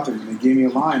in the bathroom. And they gave me a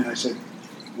line, and I said,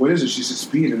 what is it? She said,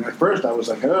 speed. And at first I was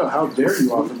like, oh, how dare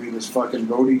you offer me this fucking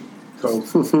roadie coke,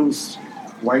 this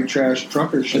white trash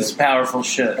trucker shit. It's powerful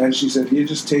shit. And she said, you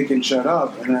just take and shut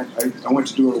up. And I went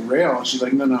to do a rail, and she's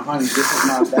like, no, honey, this is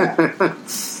not that.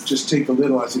 Just take a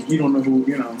little. I said, you don't know who,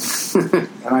 you know.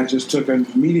 And I just took a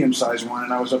medium-sized one,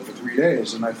 and I was up for 3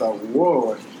 days. And I thought,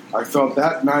 whoa. I felt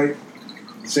that night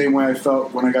the same way I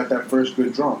felt when I got that first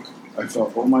good drunk. I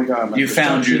felt, oh, my God. You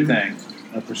found your thing.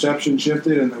 My perception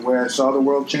shifted, and the way I saw the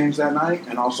world changed that night,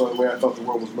 and also the way I felt the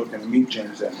world was looking at me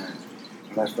changed that night.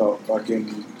 And I felt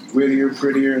fucking wittier,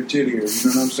 prettier, and tittier. You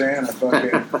know what I'm saying?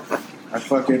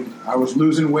 I was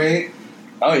losing weight.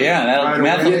 Oh yeah,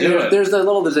 meth will do it. There's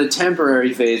a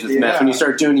temporary phase with meth. When you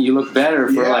start doing it, you look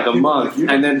better for like a month,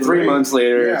 and then 3 months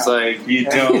later, it's like you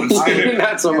don't.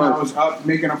 Not so much. I was up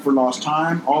making up for lost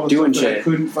time. All the doing stuff that shit. I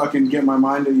couldn't fucking get my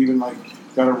mind to even like.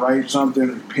 Got to write something,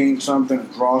 or paint something, or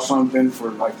draw something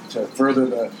for like to further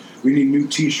the. We need new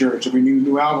T-shirts, or we need a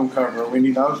new album cover. I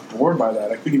was bored by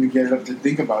that. I couldn't even get it up to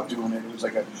think about doing it. It was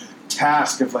like a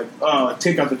task of like, oh,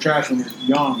 take out the trash when you're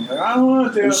young. Like, I don't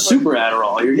want to. It's super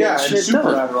Adderall. You're getting shit super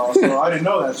done. Adderall. So I didn't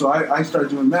know that. So I started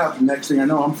doing math. The next thing I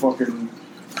know, I'm fucking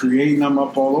creating them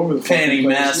up all over the painting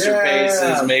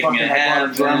masterpieces, making it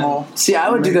happen. See, I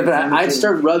would do that, but I'd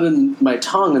start rubbing my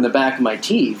tongue in the back of my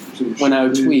teeth when I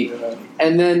would tweak.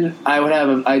 And then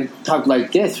I'd talk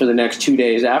like this for the next 2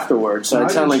 days afterwards, so I'd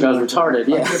sound like I was retarded.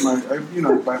 Yeah.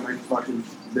 I bite my fucking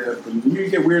lip, and you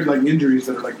get weird like injuries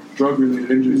that are like drug related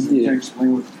injuries. And you can't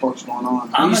explain what the fuck's going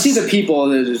on. You see the people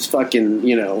that just fucking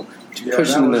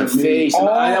pushing in their face.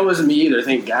 That wasn't me either.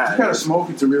 Thank God. You gotta smoke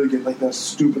it to really get like that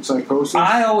stupid psychosis.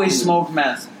 I always smoked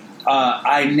meth.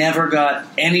 I never got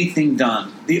anything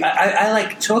done.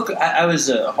 I was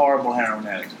a horrible heroin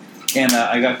addict. And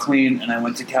I got clean, and I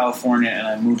went to California, and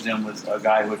I moved in with a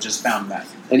guy who had just found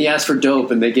meth. And he asked for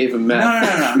dope, and they gave him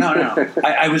meth. No.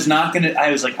 I was not going to...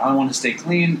 I was like, I want to stay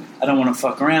clean. I don't want to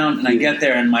fuck around. And I get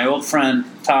there, and my old friend,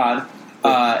 Todd,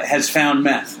 has found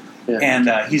meth. Yeah.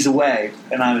 And he's away.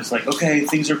 And I was like, okay,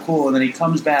 things are cool. And then he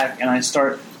comes back, and I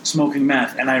start smoking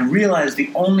meth. And I realized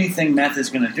the only thing meth is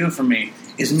going to do for me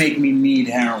is make me need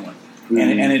heroin.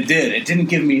 And it did. It didn't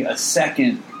give me a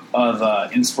second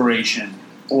of inspiration.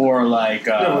 Or like...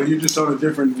 you're just on a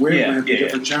different wavelength, a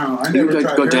different channel. I never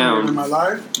tried heroin in my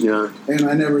life. Yeah. And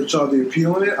I never saw the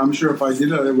appeal in it. I'm sure if I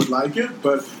did it, I would like it.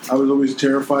 But I was always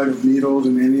terrified of needles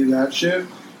and any of that shit.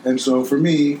 And so for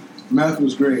me, meth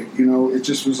was great. You know, it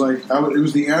just was like... it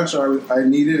was the answer I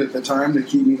needed at the time to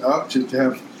keep me up, to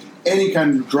have any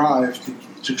kind of drive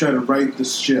to try to right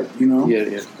this ship, you know?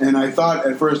 Yeah. And I thought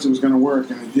at first it was going to work,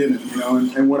 and it didn't, you know?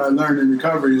 And what I learned in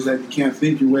recovery is that you can't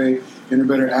think your way into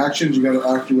better actions, you got to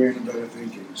act your way into better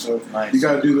thinking. So you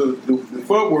got to do the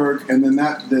footwork, and then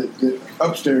the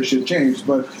upstairs shit changed.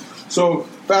 But so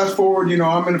fast forward, you know,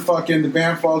 I'm in the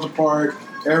band falls apart.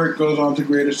 Eric goes on to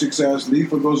greater success.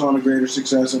 Leafa goes on to greater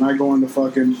success, and I go into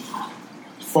fucking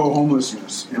faux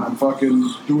homelessness. And I'm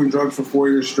fucking doing drugs for 4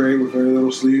 years straight with very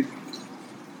little sleep.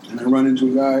 And I run into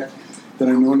a guy that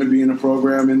I know to be in the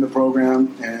program,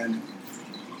 and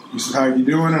he said, how you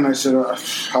doing? And I said,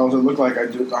 how does it look like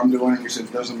I'm doing? And he said,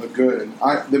 it doesn't look good. And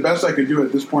the best I could do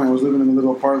at this point, I was living in a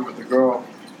little apartment with a girl,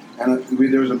 and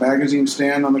there was a magazine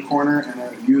stand on the corner and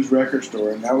a used record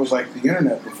store. And that was like the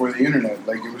internet before the internet.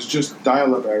 Like, it was just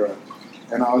dial-up era.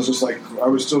 And I was just like, I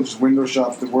was still just window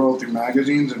shop the world through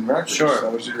magazines and records. Sure. I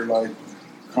was your like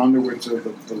conduit to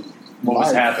the what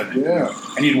was happening. Yeah.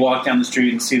 And you'd walk down the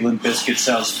street and see Limp Bizkit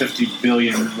sells 50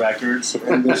 billion records.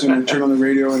 And listen and turn on the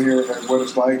radio and hear what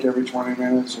it's like every 20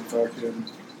 minutes and fucking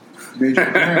major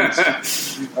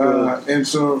appearance. And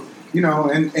so, you know,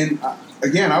 and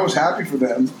again, I was happy for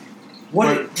them.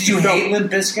 Did you hate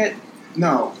Limp Bizkit?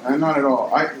 No, not at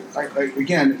all. I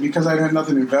again, because I had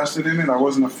nothing invested in it, I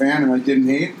wasn't a fan and I didn't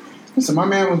hate. Listen, my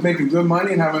man was making good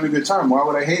money and having a good time. Why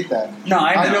would I hate that? No,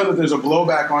 I know. that there's a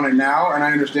blowback on it now, and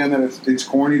I understand that it's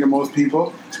corny to most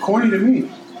people. It's corny to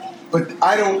me. But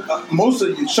I don't.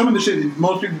 Some of the shit that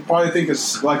most people probably think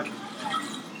is like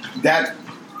that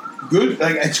good.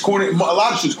 Like it's corny. A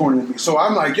lot of shit's corny to me. So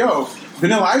I'm like, yo,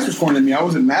 Vanilla Ice was corny to me. I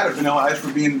wasn't mad at Vanilla Ice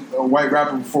for being a white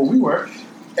rapper before we were.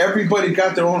 Everybody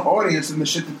got their own audience and the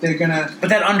shit that they're gonna. But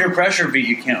that under pressure beat,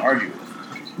 you can't argue with.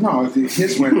 No,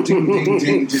 his went ding ding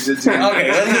ding.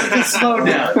 Okay, let's slow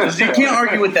down. You can't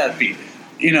argue with that beat,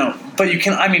 But you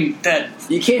can. I mean, that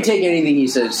you can't take anything he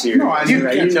says serious. No, you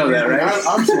know that, right?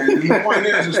 I'm saying the point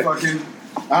is fucking.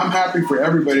 I'm happy for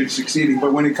everybody succeeding,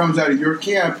 but when it comes out of your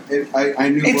camp, I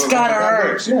knew it's gotta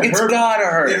hurt. Yeah, it's gotta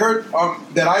hurt. It hurt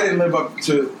that I didn't live up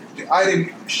to. I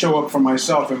didn't show up for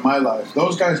myself in my life.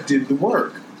 Those guys did the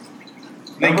work.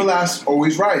 Never last,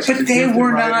 always right. But they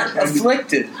were not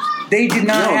afflicted. They did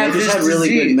not have this disease. They just had really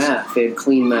good math. They had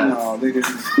clean math. No, they didn't.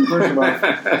 First of all,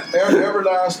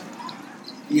 Everlast,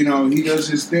 he does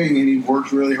his thing and he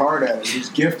works really hard at it. He's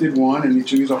gifted one, and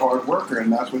he's a hard worker,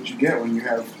 and that's what you get when you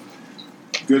have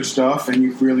good stuff and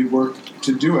you really work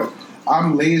to do it.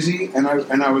 I'm lazy, and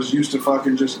I was used to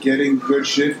fucking just getting good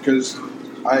shit because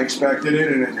I expected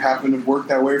it, and it happened to work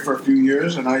that way for a few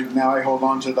years, and now I hold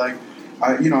on to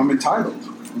I'm entitled.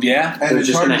 Yeah, and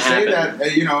it's hard to say that,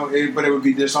 but it would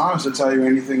be dishonest to tell you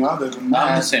anything other than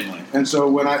that. I'm the same way. And so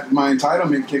when my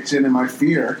entitlement kicks in and my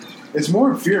fear, it's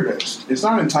more fear-based. It's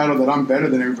not entitled that I'm better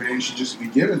than everybody and it should just be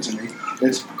given to me.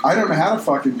 It's, I don't know how to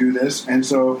fucking do this, and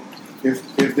so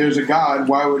if there's a God,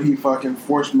 why would he fucking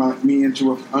force me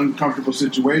into an uncomfortable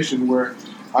situation where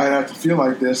I'd have to feel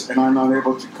like this and I'm not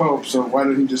able to cope, so why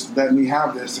didn't he just let me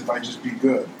have this if I just be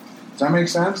good? Does that make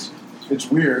sense? It's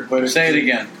weird, but say it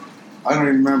again. I don't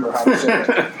even remember how to say it.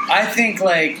 I think,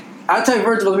 I'll tell you,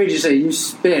 first of all, let me just say, you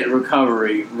spit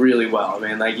recovery really well,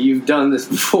 man. You've done this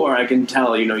before. I can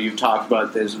tell, you've talked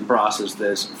about this and processed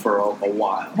this for a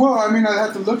while. Well, I mean, I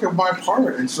have to look at my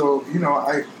part. And so,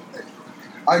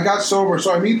 I got sober.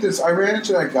 So I ran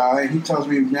into that guy, and he tells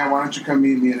me, man, why don't you come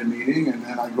meet me at a meeting? And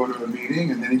then I go to a meeting,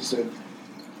 and then he said,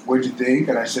 what'd you think?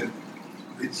 And I said,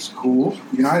 it's cool.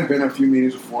 I had been to a few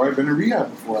meetings before. I'd been to rehab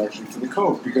before, actually, for the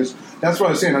coke. Because that's what I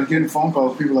was saying. I was getting phone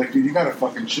calls. People were like, dude, you got to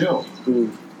fucking chill.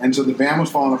 Mm. And so the band was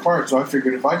falling apart. So I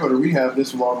figured if I go to rehab,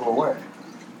 this will all go away.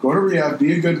 Go to rehab,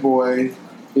 be a good boy,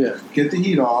 get the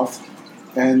heat off,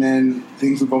 and then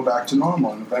things will go back to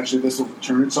normal. And eventually this will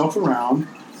turn itself around,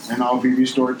 and I'll be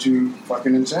restored to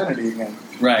fucking insanity again.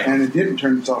 Right. And it didn't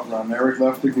turn itself around. Eric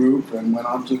left the group and went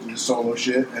on to the solo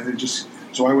shit. And it just...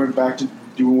 So I went back to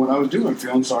doing what I was doing,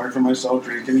 feeling sorry for myself,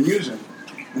 drinking and using.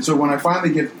 And so when I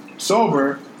finally get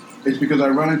sober, it's because I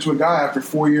run into a guy after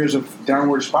 4 years of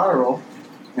downward spiral,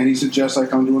 and he suggests I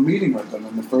come to a meeting with him.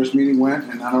 And the first meeting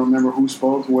went, and I don't remember who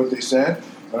spoke or what they said,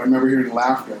 but I remember hearing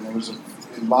laughter, and there was a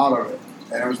lot of it.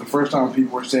 And it was the first time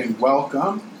people were saying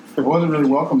welcome. It wasn't really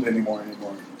welcomed anymore.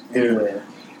 Anywhere.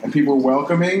 And people were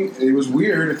welcoming. It was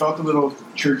weird. It felt a little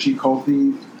churchy,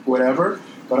 culty, whatever.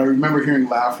 But I remember hearing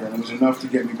laughter, and it was enough to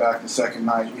get me back the second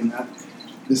night.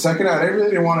 The second night, I really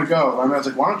didn't want to go. I was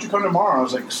like, why don't you come tomorrow? I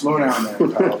was like, slow down there,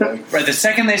 pal. Right, the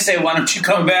second they say, why don't you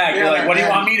come back, you're like, what do you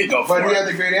want me to go for? But he had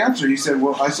the great answer. He said,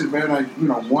 I said, man, I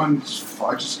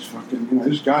just fucking, I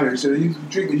just got here. He said, you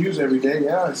drink and use every day?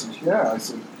 Yeah. I said, yeah. I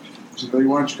said, well,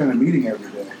 why don't you come to a meeting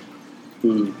every day?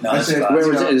 No, I said, where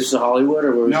was it? Is this Hollywood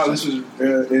or where was this was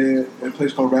a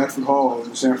place called Radford Hall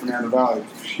in San Fernando Valley.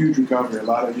 Huge recovery. A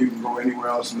lot of you can go anywhere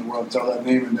else in the world, tell that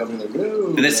name, and they'll be like,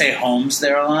 "Whoa." Do they say Holmes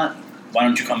there a lot? Why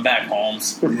don't you come back,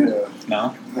 Holmes? Yeah.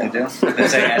 No? They do? They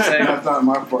say essay? That's not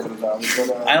my part of the valley.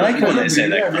 But, I like when they say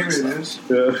that. Yeah, maybe it is.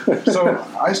 Yeah. So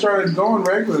I started going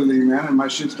regularly, man, and my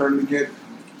shit started to get,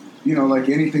 like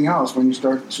anything else. When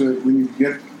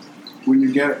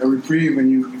you get a reprieve and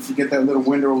you forget that little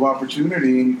window of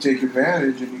opportunity and you take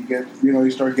advantage and you get, you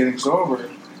start getting sober,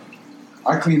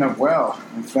 I clean up well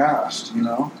and fast,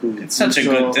 It's such a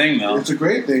good thing, though. It's a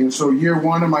great thing. So year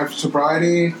one of my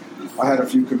sobriety, I had a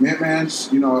few commitments,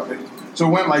 So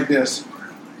it went like this.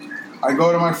 I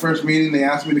go to my first meeting. They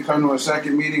asked me to come to a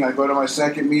second meeting. I go to my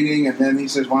second meeting, and then he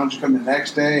says, why don't you come the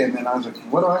next day? And then I was like,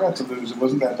 what do I got to lose? It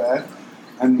wasn't that bad.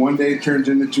 And one day turns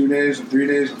into 2 days and 3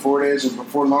 days and 4 days. And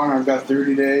before long, I've got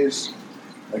 30 days.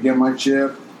 I get my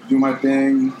chip, do my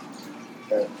thing.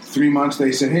 3 months,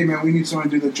 they said, hey, man, we need someone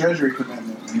to do the treasury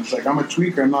commitment. And it's like, I'm a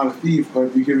tweaker. I'm not a thief.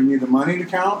 But you giving me the money to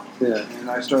count? Yeah. And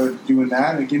I started doing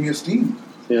that, and it gave me esteem.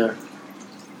 Yeah.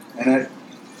 And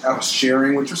I was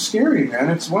sharing, which was scary, man.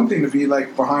 It's one thing to be,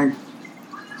 behind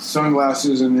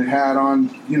sunglasses and a hat on,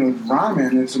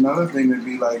 rhyming, it's another thing to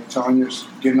be like telling you,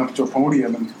 getting up to a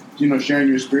podium and, sharing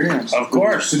your experience. Of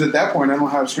course. Because at that point, I don't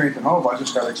have strength and hope. I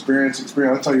just got experience.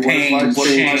 I'll tell you what it's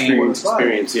like.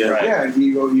 Experience, yeah. Right. Yeah,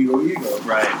 ego.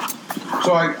 Right.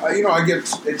 So I get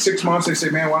at 6 months. They say,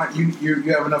 "Man, why not you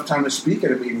have enough time to speak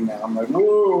at a meeting now?" I'm like,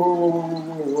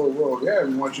 "Whoa. Yeah,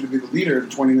 we want you to be the leader,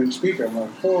 20-minute speaker." I'm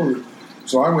like, "Holy."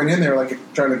 So I went in there like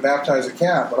trying to baptize a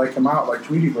cat, but I come out like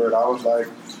Tweety Bird. I was like,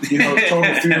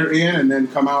 total fear in, and then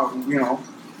come out, And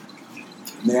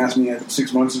they asked me at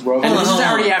 6 months as well. And this is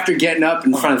already after getting up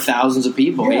in front of thousands of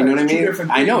people. Yeah, you know what I mean?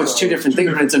 I know it's two different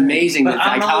things, but it's amazing the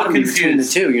dichotomy between the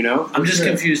two. I'm just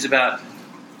confused about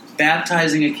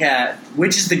baptizing a cat.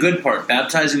 Which is the good part?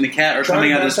 Baptizing the cat or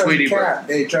coming out as Tweety Bird?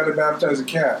 Hey, try to baptize a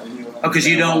cat. Because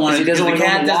you don't want to. Because the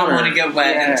cat doesn't want to get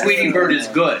wet, and Tweety Bird is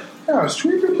good. Yeah, it's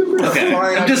Tweety Bird. Okay.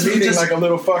 I'm just like a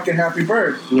little fucking happy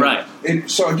bird. Right. And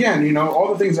so again,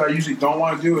 all the things I usually don't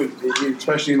want to do,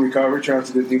 especially in recovery, trying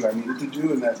to do the things I needed to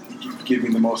do, and that give me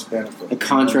the most benefit. A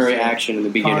contrary action in the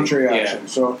beginning. Contrary action.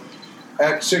 So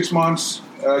at 6 months,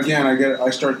 again, I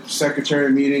start the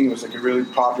secretary meeting. It was like a really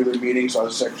popular meeting, so I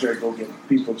was secretary, go get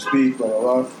people to speak, blah,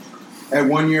 blah, blah. At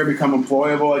 1 year, become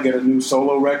employable. I get a new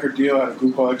solo record deal. I had a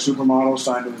group called Supermodel,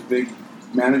 signed to this big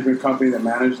management company that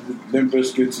managed the Limp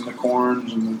Bizkits and the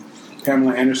Corns and the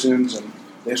Pamela Andersons, and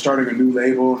they're starting a new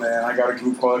label, and I got a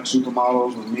group called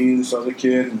Supermodels with me and this other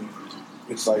kid, and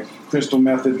it's like Crystal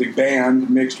Method, the band,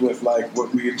 mixed with like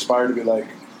what we inspired to be like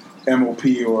MOP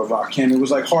or Rakim. It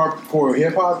was like hardcore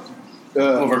hip hop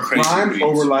over rhymes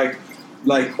over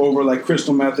like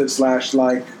Crystal Method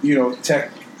 /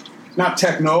 tech, not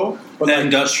techno, but that like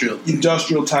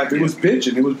industrial type. It was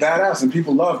bitchin', it was badass, and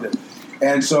people loved it.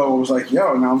 And so it was like,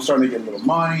 now I'm starting to get a little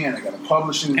money, and I got a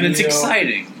publishing deal. And it's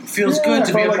exciting. It feels good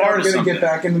to be a part of something. I'm going to get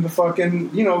back into the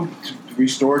fucking,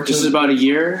 restore to... This is about a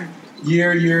year?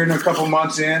 Year and a couple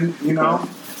months in,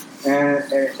 And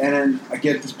then I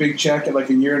get this big check at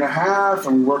like a year and a half,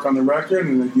 and we work on the record,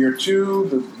 and in year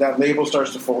 2, that label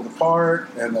starts to fold apart,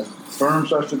 and the firm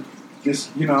starts to just,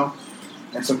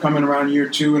 And so coming around year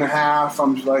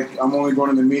 2.5, I'm only going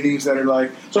to the meetings that are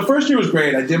like... So first year was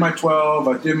great. I did my 12.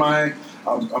 I did my...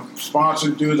 I'm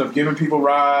sponsored dudes. I'm giving people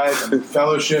rides. I'm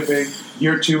fellowshipping.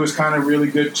 Year 2 was kind of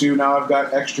really good too. Now I've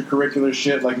got extracurricular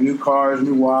shit like new cars,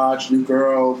 new watch, new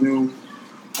girl, new...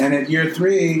 And at year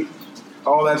 3,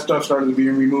 all that stuff started to be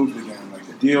removed again. Like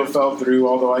the deal fell through.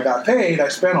 Although I got paid, I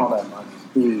spent all that money.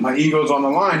 My ego's on the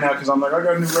line now because I'm like, I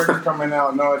got a new record coming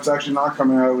out. No, it's actually not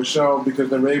coming out. It was shelved because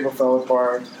the label fell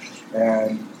apart.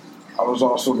 And I was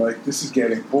also like, this is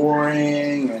getting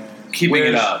boring. And keeping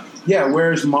it up. Yeah,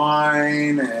 where's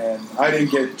mine? And I didn't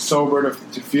get sober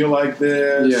to feel like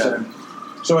this. Yeah. And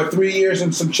so at 3 years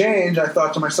and some change, I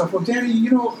thought to myself, well, Danny,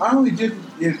 I only did,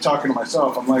 talking to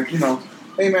myself, I'm like,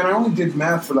 hey, man, I only did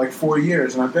meth for like 4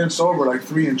 years, and I've been sober like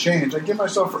 3 and change. I give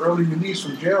myself an early release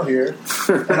from jail here,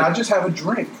 and I just have a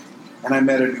drink. And I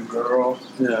met a new girl.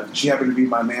 Yeah. She happened to be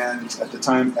my man's, at the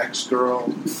time, ex-girl,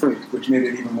 which made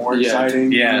it even more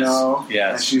exciting, Yes.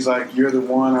 And she's like, you're the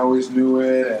one, I always knew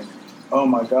it, and oh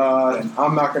my God, and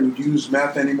I'm not going to use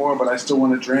meth anymore, but I still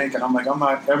want to drink. And I'm like, I'm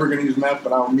not ever going to use meth,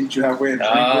 but I'll meet you halfway and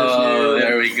drink with you. Oh,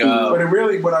 there we go. But it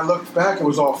really, when I looked back, it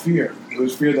was all fear. It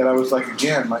was fear that I was like,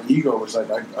 again, my ego was like,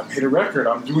 I hit a record,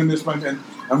 I'm doing this, and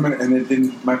it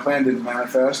didn't. My plan didn't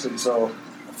manifest, and so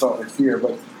I felt like fear.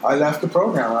 But I left the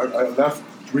program. I left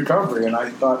recovery, and I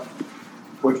thought,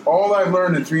 with all I've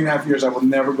learned in 3.5 years, I will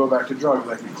never go back to drugs.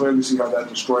 I can clearly see how that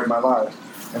destroyed my life.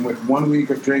 And with 1 week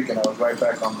of drinking, I was right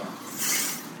back on that.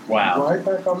 Wow. Right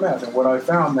back on meth. And what I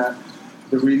found that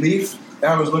the relief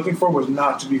I was looking for was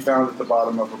not to be found at the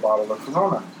bottom of a bottle of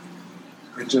Corona.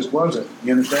 It just wasn't.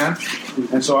 You understand?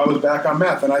 And so I was back on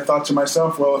meth. And I thought to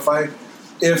myself, well,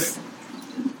 if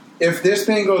this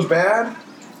thing goes bad,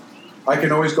 I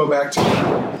can always go back to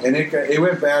it. And it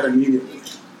went bad immediately.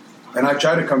 And I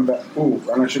tried to come back. Ooh,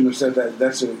 and I shouldn't have said that.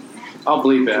 That's a... I'll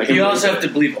bleep it. You also have to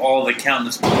bleep all the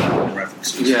countless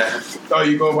references. Yeah. Oh,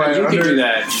 you go by you under... can do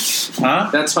that. Huh?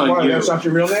 That's on Why, you. that's not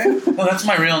your real name? Well, that's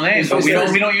my real name, but we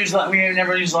never use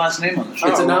the last name on the show.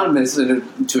 It's anonymous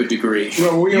to a degree.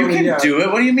 Well, you can do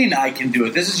it. What do you mean I can do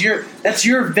it? That's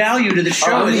your value to the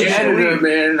show. I'm the editor,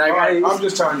 man. I'm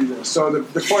just telling you this. So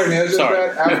the point is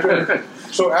that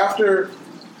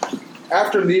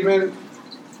after leaving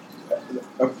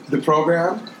the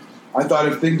program, I thought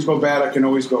if things go bad, I can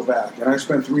always go back. And I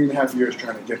spent 3.5 years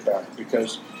trying to get back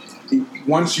because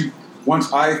once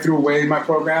I threw away my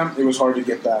program, it was hard to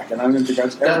get back. And I didn't think I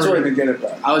was ever going to get it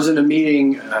back. I was in a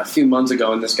meeting a few months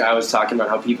ago, and this guy was talking about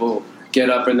how people get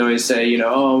up and they always say, you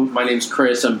know, oh, my name's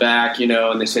Chris, I'm back, you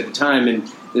know, and they say the time, and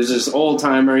there's this old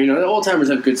timer, you know, the old timers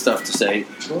have good stuff to say,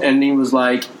 and he was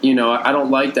like, you know, I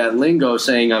don't like that lingo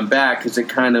saying I'm back because it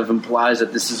kind of implies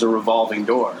that this is a revolving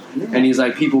door, and he's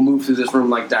like, people move through this room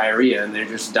like diarrhea, and they're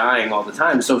just dying all the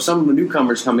time, so if some of the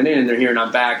newcomers coming in and they're hearing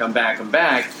I'm back,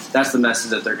 that's the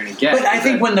message that they're going to get. But I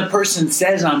think when the person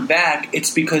says I'm back,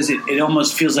 it's because it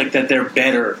almost feels like that they're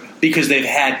better because they've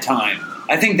had time.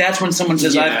 I think that's when someone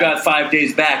says, I've got 5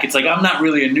 days back. It's like, I'm not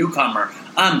really a newcomer.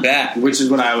 I'm back. Which is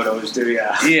what I would always do,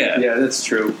 yeah. Yeah, that's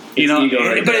true. You know,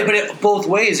 but both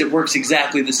ways, it works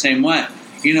exactly the same way.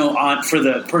 You know, for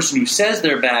the person who says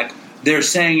they're back, they're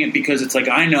saying it because it's like,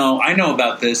 I know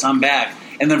about this, I'm back.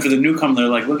 And then for the newcomer, they're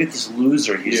like, look at this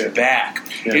loser, he's back.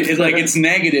 Yeah. It's like it's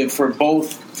negative for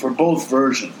both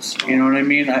versions. You know what I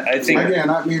mean? I think... Again,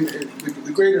 I mean,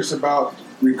 the greatest about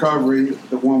recovery,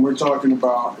 the one we're talking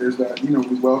about, is that, you know,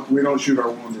 we don't shoot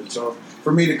our wounded. So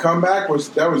for me to come back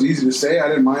was easy to say. I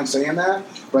didn't mind saying that,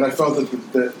 but I felt that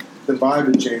the vibe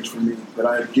had changed for me, that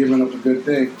I had given up a good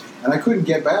thing, and I couldn't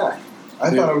get back.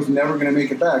 I thought I was never going to make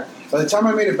it back. By the time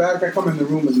I made it back, I come in the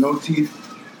room with no teeth,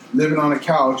 living on a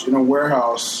couch in a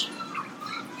warehouse.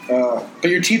 But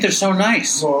your teeth are so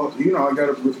nice. Well, you know, I got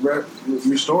it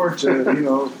restored to, you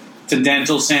know, to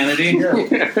dental sanity.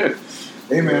 Yeah.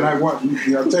 Hey man, I'll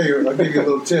tell you, I'll give you a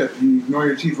little tip. You ignore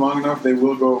your teeth long enough, they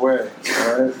will go away.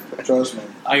 All right? Trust me.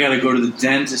 I got to go to the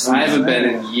dentist. I haven't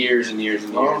been in years and years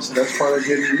and years. Oh, that's part of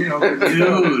getting, you know,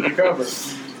 recovered.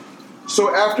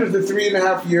 So after the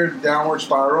 3.5 year downward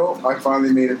spiral, I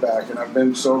finally made it back, and I've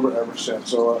been sober ever since.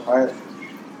 So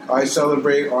I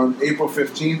celebrate on April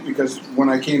 15th because when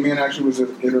I came in, actually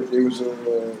it was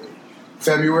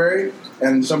February,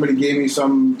 and somebody gave me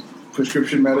some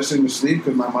prescription medicine to sleep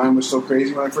because my mind was so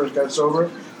crazy when I first got sober,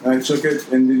 and I took it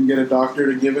and didn't get a doctor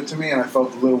to give it to me, and I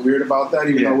felt a little weird about that,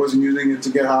 even though I wasn't using it to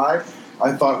get high.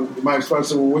 I thought, my spouse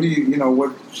said, well,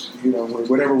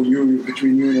 whatever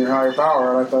between you and your higher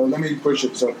power, and I thought, let me push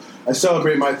it. So I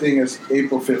celebrate my thing as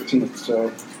April 15th.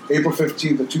 So April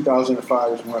 15th of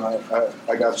 2005 is when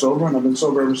I got sober, and I've been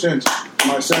sober ever since.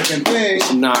 My second thing,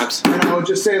 and I'll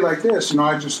just say it like this, you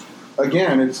know,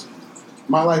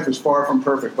 my life is far from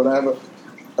perfect, but I have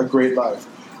a great life.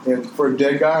 And for a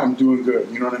dead guy, I'm doing good.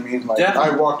 You know what I mean? Like,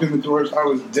 I walked in the doors, I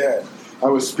was dead. I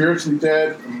was spiritually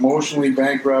dead, emotionally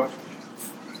bankrupt,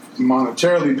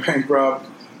 monetarily bankrupt,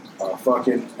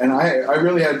 and I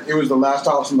really had, it was the last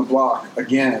house on the block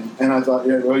again. And I thought,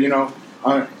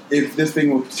 if this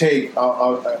thing will take,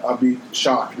 I'll be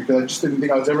shocked, because I just didn't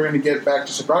think I was ever going to get back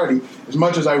to sobriety. As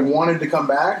much as I wanted to come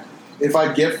back, if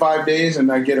I'd get 5 days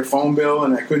and I'd get a phone bill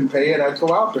and I couldn't pay it, I'd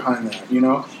go out behind that, you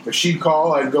know. If she'd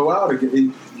call, I'd go out.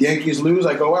 Yankees lose,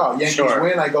 I go out. Yankees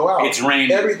win, I go out. It's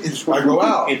raining. I go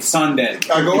out. It's Sunday.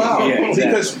 I go out. Yeah,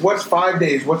 exactly. Because what's 5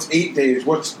 days? What's 8 days?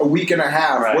 What's a week and a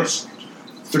half? Right. What's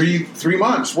three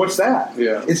months? What's that?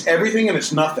 Yeah. It's everything and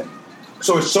it's nothing.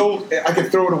 So I can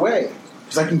throw it away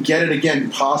because I can get it again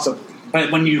possibly. But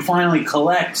when you finally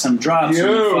collect some drops,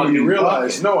 you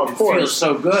realize, no, of course. It feels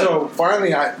so good. So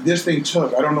finally, this thing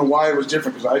took. I don't know why it was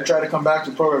different, because I tried to come back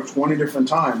to the program 20 different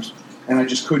times, and I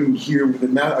just couldn't hear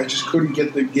the. I just couldn't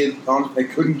get on. I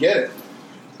couldn't get it.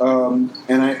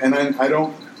 I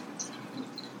don't.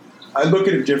 I look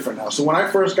at it different now. So when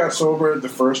I first got sober the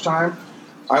first time,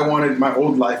 I wanted my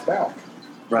old life back,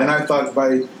 right. And I thought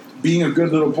by being a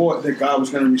good little boy that God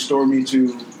was going to restore me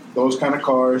to those kind of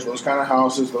cars, those kind of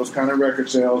houses, those kind of record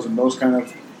sales, and those kind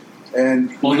of.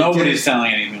 Well, nobody's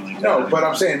selling anything like that. No, but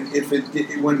I'm saying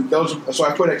so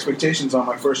I put expectations on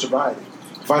my first sobriety.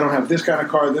 If I don't have this kind of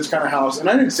car, this kind of house, and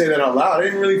I didn't say that out loud. I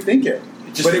didn't really think it,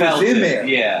 but it was in there.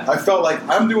 Yeah, I felt like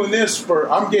I'm doing this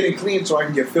I'm getting clean so I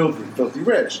can get filthy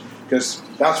rich, because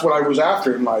that's what I was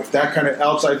after in life. That kind of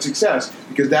outside success,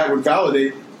 because that would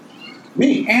validate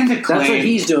me. And a claim. That's what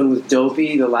he's doing with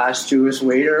Dopey, the last Jewish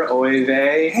waiter, oy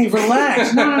vey. Hey,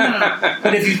 relax. No.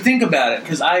 But if you think about it,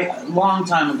 because long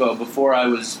time ago, before I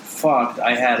was fucked,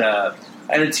 I had a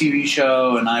TV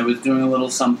show, and I was doing a little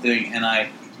something, and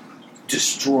I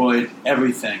destroyed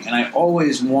everything. And I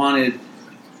always wanted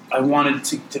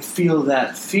to feel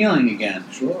that feeling again.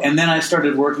 Sure. And then I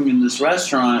started working in this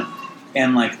restaurant,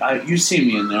 and you see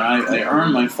me in there. I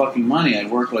earn my fucking money. I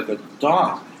work like a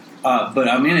dog. But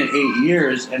I'm in it 8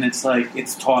 years, and it's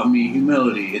taught me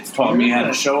humility. It's taught me how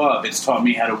to show up. It's taught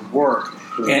me how to work.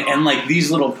 And like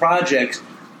these little projects,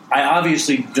 I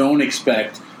obviously don't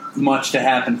expect much to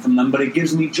happen from them, but it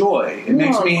gives me joy. It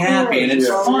makes me happy, and it's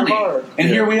funny. And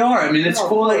here we are. I mean, it's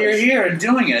cool that you're here and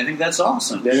doing it. I think that's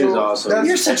awesome. That is awesome.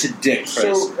 You're such a dick, Chris.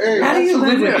 So, hey, how do you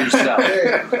live with yourself?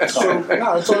 It's all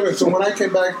good. So when I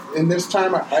came back in this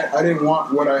time, I didn't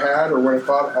want what I had or what I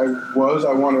thought I was.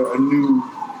 I wanted a new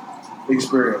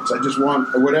experience. I just want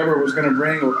whatever it was going to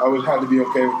bring. I would have to be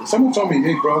okay with it. Someone told me,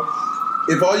 hey, bro,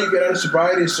 if all you get out of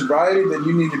sobriety is sobriety, then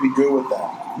you need to be good with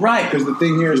that. Right. Because the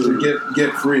thing here is to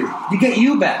get free. You get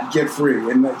you back. Get free.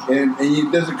 And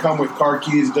it doesn't come with car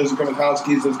keys. It doesn't come with house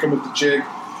keys. It doesn't come with the chick.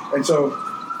 And so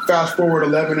fast forward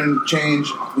 11 and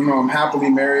change, I'm happily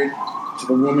married to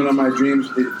the woman of my dreams.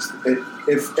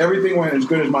 If everything went as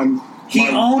good as He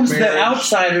owns marriage, the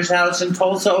Outsider's house in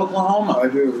Tulsa, Oklahoma. I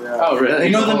do, yeah. Oh, really?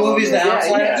 You know the movies, The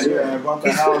Outsiders? Yeah, I bought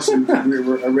the house and I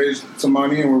raised some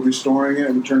money and we're restoring it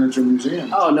and we turned it into a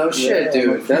museum. Oh, no shit,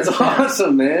 dude. That's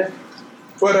awesome, man.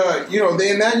 But I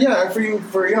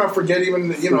forget even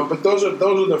but those are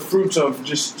the fruits of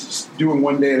just doing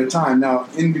one day at a time. Now,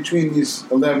 in between these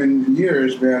 11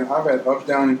 years, man, I've had up,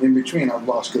 down, and in between. I've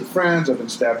lost good friends. I've been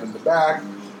stabbed in the back.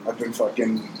 I've been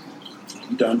fucking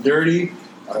done dirty.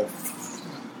 I've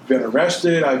been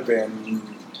arrested. I've been,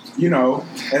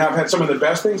 and I've had some of the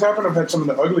best things happen. I've had some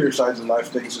of the uglier sides of life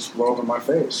things just blow over my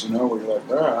face. Where you're like,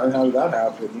 how did that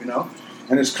happen?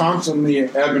 And it's constantly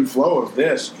an ebb and flow of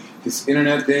this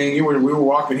internet thing. We were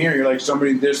walking here. You're like,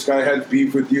 this guy had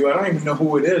beef with you. I don't even know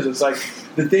who it is. It's like,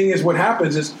 the thing is, what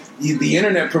happens is the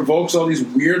internet provokes all these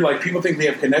weird, like, people think they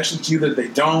have connections to you that they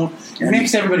don't. It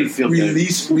makes everybody feel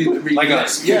good. Like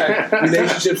us. Yeah,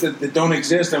 relationships that don't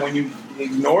exist, and when you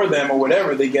ignore them or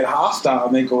whatever, they get hostile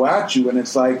and they go at you. And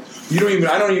it's like,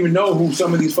 I don't even know who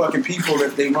some of these fucking people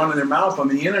that they run in their mouth on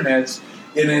the internet.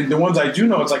 And then the ones I do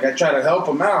know, it's like I try to help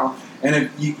them out. And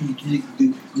if you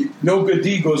no good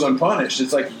deed goes unpunished.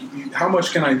 It's like, how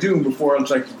much can I do before I'm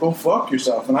like, go fuck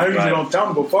yourself? And I usually don't tell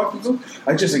them, go fuck yourself.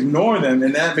 I just ignore them,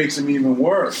 and that makes them even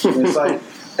worse. And it's like,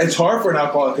 it's hard for an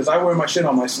alcoholic because I wear my shit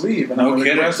on my sleeve, and I'm an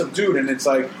aggressive dude. And it's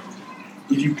like,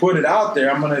 if you put it out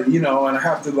there, I'm gonna, and I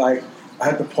have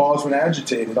to pause when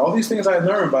agitated. All these things I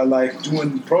learned by like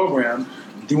doing the program,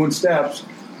 doing steps.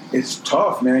 It's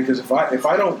tough, man, because if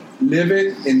I don't live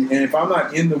it, and if I'm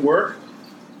not in the work,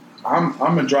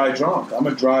 I'm a dry drunk. I'm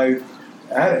a dry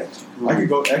addict. Mm-hmm.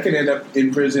 I could end up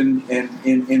in prison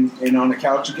and on the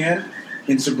couch again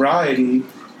in sobriety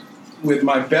with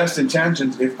my best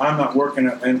intentions if I'm not working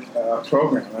a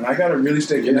program. And I got to really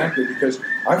stay connected because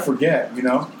I forget,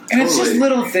 And it's just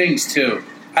little things too.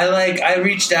 I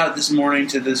reached out this morning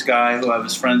to this guy who I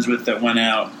was friends with that went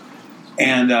out,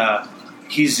 and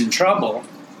he's in trouble.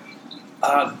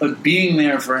 But being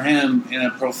there for him in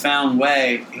a profound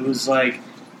way, it was like,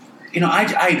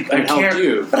 I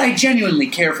care, but I genuinely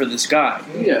care for this guy,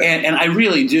 and I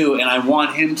really do, and I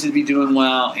want him to be doing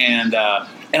well, and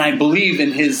I believe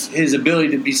in his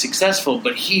ability to be successful.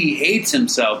 But he hates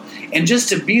himself, and just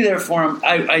to be there for him,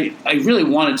 I really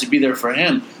wanted to be there for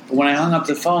him. But when I hung up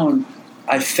the phone,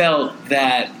 I felt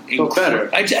that better.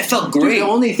 I felt great. Dude, the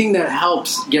only thing that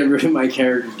helps get rid of my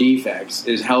character defects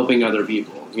is helping other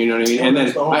people. You know what I mean? Well, and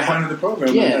that's the whole point of the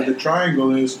program. Yeah. The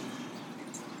triangle is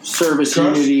service,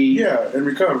 trust, unity, and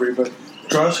recovery. But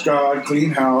trust God,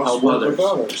 clean house, work with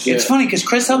others. It's funny because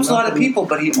Chris helps a lot of people,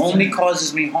 but he only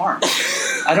causes me harm.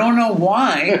 I don't know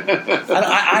why.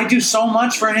 I do so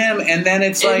much for him, and then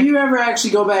it's like... If you ever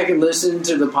actually go back and listen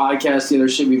to the podcast, the other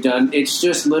shit we've done, it's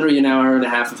just literally an hour and a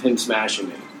half of him smashing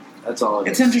me. That's all it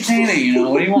is. It's entertaining,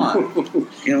 What do you want? What do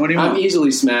you want? I'm easily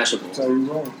smashable. That's how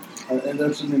you roll. And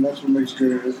that's what makes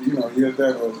good. You have to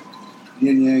have a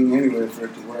yin-yang anyway for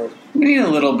it to work. We need a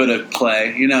little bit of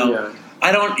play, Yeah.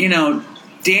 I don't,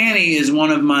 Danny is one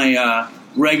of my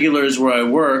regulars where I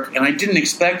work, and I didn't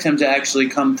expect him to actually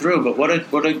come through, but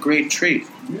what a great treat.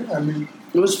 Yeah, I mean...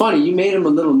 It was funny. You made him a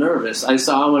little nervous. I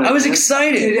saw when I was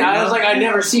excited. I was like, I'd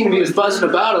never seen him. He was buzzing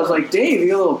about. I was like, Dave, you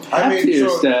got a little pep to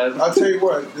your step. I'll tell you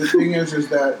what. The thing is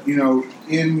that,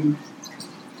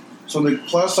 so the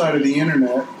plus side of the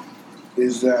internet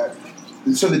is that,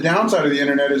 so the downside of the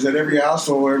internet is that every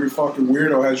asshole or every fucking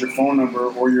weirdo has your phone number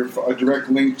or a direct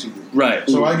link to you. Right.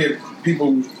 So I get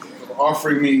people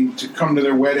offering me to come to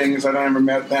their weddings. I never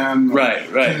met them. Right.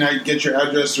 Can I get your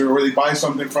address? Or they buy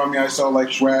something from me. I sell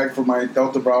like swag for my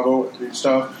Delta Bravo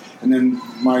stuff. And then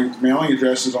my mailing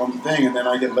address is on the thing. And then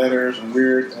I get letters and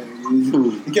weird.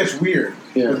 It gets weird.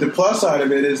 Yeah. But the plus side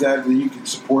of it is that you can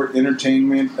support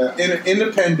entertainment,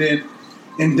 independent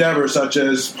endeavor such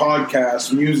as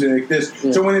podcasts, music, this.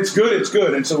 Yeah. So when it's good, it's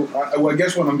good. And so I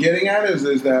guess what I'm getting at is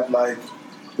that, like,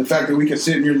 the fact that we can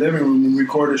sit in your living room and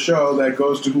record a show that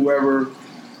goes to whoever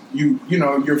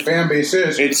your fan base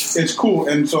is, it's cool.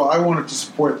 And so I wanted to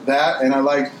support that, and I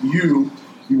like you.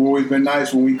 You've always been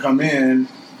nice when we come in,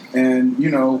 and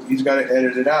he's got to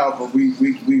edit it out, but we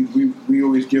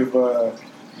always give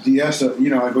DS I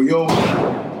go, yo,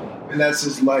 and that's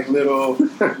his like little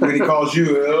when he calls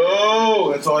you, yo,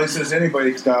 that's all he says.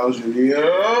 Anybody styles you,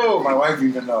 yo. My wife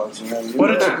even knows. So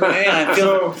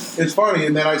it's funny.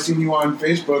 And then I seen you on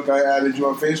Facebook. I added you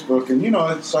on Facebook, and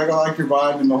it's like I like your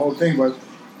vibe and the whole thing. But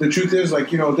the truth is, like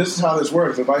this is how this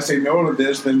works. If I say no to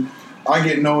this, then I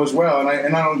get no as well,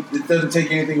 and I don't. It doesn't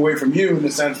take anything away from you in the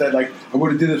sense that like I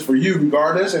would have did this for you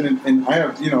regardless. And I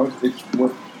have it's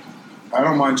what. I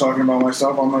don't mind talking about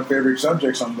myself on my favorite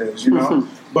subject some days,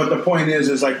 But the point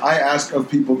is like I ask of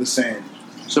people the same.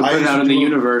 So put it out in the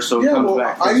universe so it comes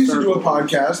back. I used to do a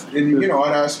podcast, and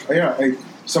I'd ask,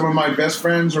 some of my best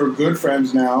friends or good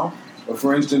friends now.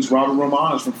 For instance, Robert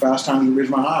Romanus from Fast Times at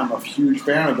Ridgemont High. I'm a huge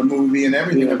fan of the movie and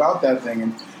everything about that thing.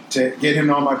 And to get him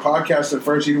on my podcast at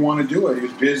first, he didn't want to do it. He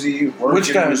was busy working.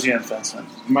 Which guy was he on Fast Times?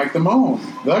 Mike Damone,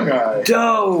 the guy.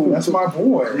 Dope. That's my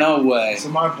boy. No way. That's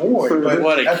my boy. But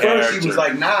what a at character. first he was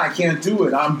like, nah, I can't do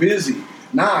it. I'm busy.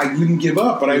 Nah, I didn't give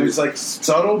up. But I was like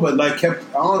subtle, but like kept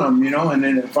on him, and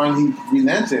then finally he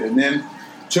relented. And then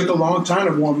took a long time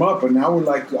to warm up. And now we're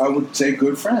like, I would say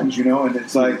good friends, and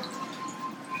it's like,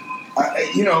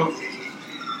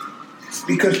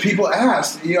 because people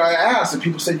asked, I asked, and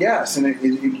people said yes, and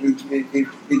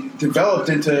it developed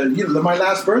into, my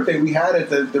last birthday we had at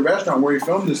the restaurant where he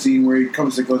filmed the scene where he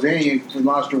comes and goes, hey, you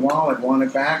lost your wallet, want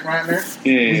it back right there?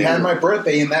 We had my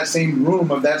birthday in that same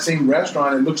room of that same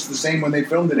restaurant. It looks the same when they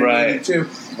filmed it in 82,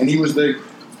 and he was the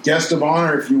guest of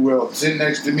honor, if you will. Sitting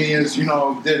next to me is,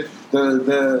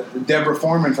 the Deborah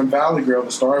Foreman from Valley Girl,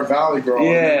 the star of Valley Girl.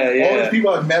 All these people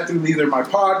I've met through either my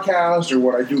podcast or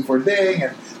what I do for a thing,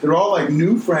 and they're all like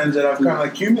new friends that I've kind of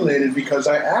accumulated because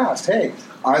I asked, hey,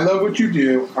 I love what you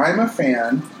do. I'm a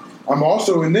fan. I'm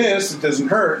also in this. It doesn't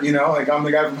hurt, like I'm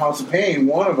the guy from House of Pain,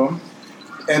 one of them.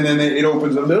 And then it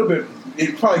opens a little bit.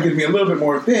 It probably gives me a little bit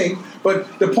more thing.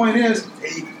 But the point is,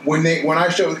 when I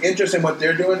show interest in what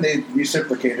they're doing, they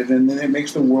reciprocate it, and then it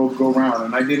makes the world go round.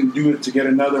 And I didn't do it to get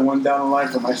another one down the line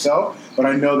for myself, but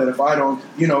I know that if I don't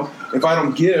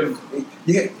give,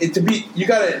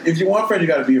 if you want friends, you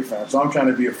gotta be a friend. So I'm trying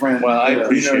to be a friend. Well, I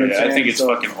appreciate it. I think it's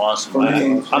fucking awesome.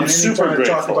 I'm super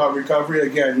grateful. Talk about recovery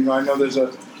again. I know there's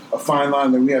a fine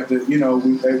line that we have to,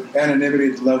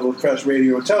 anonymity at the level of press,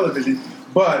 radio, and television,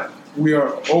 but we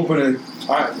are open to.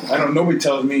 I don't. Nobody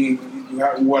tells me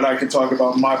what I can talk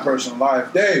about in my personal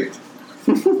life. Dave,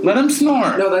 let him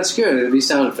snore. No, that's good. It'll be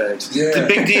sound effects. Yeah. The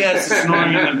big D has to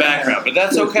snoring in the background, but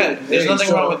that's okay. There's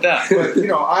nothing wrong with that. But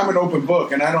I'm an open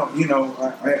book, and I don't.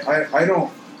 I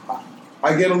don't.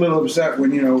 I get a little upset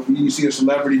when you see a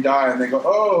celebrity die, and they go,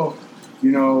 "Oh,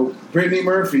 Brittany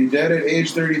Murphy dead at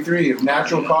age 33 of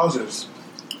natural causes."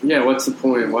 Yeah, what's the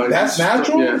point? That's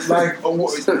natural? Yeah. Like,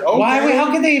 okay. Why?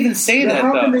 How can they even say that,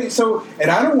 though? And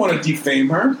I don't want to defame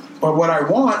her, but what I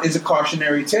want is a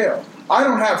cautionary tale. I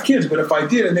don't have kids, but if I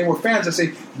did and they were fans, I'd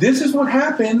say, this is what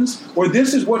happens, or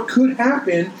this is what could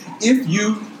happen if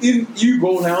you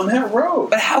go down that road.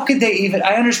 But how could they even...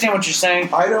 I understand what you're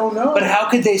saying. I don't know. But how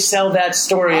could they sell that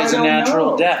story as a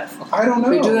natural death? I don't know.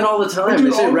 They do that all the time.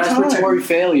 They say respiratory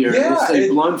failure. Yeah, they say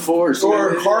blunt force.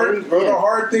 Or heart, or the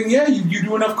heart thing. Yeah, you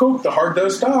do enough coke, the heart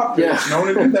does stop. Yeah. It's known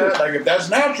to do that. Like, if that's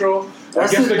natural...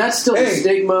 That's still the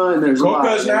stigma, and there's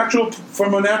coca is natural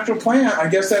from a natural plant. I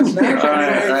guess that's natural.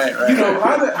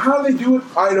 Right. How they do it,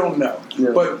 I don't know.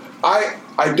 Yeah. But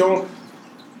I don't.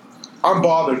 I'm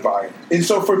bothered by it, and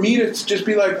so for me to just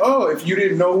be like, oh, if you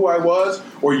didn't know who I was,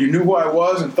 or you knew who I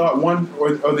was and thought one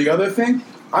or the other thing,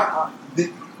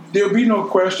 there'll be no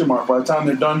question mark by the time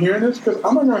they're done hearing this, because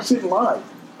I'm not going to sit and lie.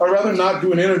 I'd rather not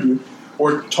do an interview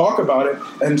or talk about it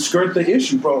and skirt the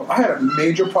issue, bro. I had a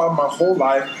major problem my whole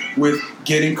life with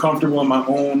getting comfortable in my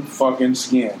own fucking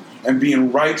skin and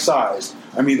being right sized.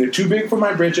 I'm either too big for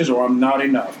my britches or I'm not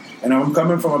enough. And I'm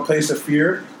coming from a place of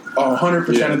fear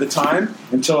 100% of the time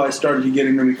until I started to get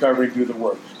into recovery and do the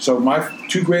work. So my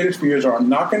two greatest fears are I'm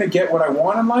not going to get what I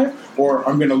want in life, or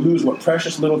I'm going to lose what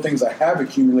precious little things I have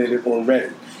accumulated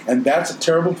already. And that's a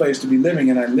terrible place to be living,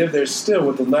 and I live there still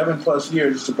with 11 plus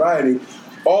years of sobriety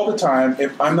all the time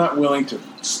if I'm not willing to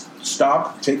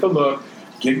stop, take a look,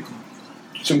 get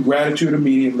some gratitude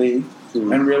immediately,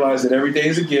 and realize that every day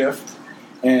is a gift,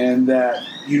 and that,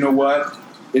 you know what,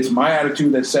 it's my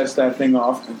attitude that sets that thing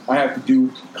off, and I have to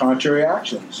do contrary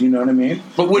actions, you know what I mean?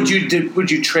 But would you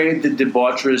trade the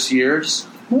debaucherous years?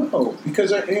 No,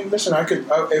 because listen, I could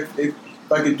if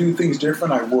I could do things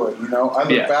different, I would. I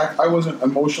look back, I wasn't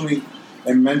emotionally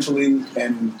and mentally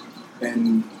and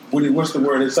what's the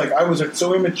word? It's like I was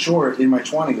so immature in my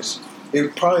 20s.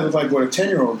 It probably looked like what a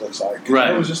 10-year-old looks like. Right.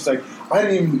 I was just like,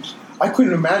 I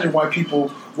couldn't imagine why people,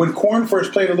 when Korn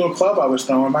first played a little club I was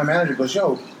throwing, my manager goes,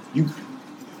 yo,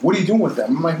 what are you doing with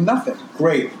them? I'm like, nothing.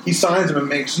 Great. He signs them and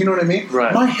makes, you know what I mean?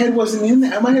 Right. My head wasn't in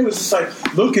that. My head was just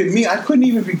like, look at me. I couldn't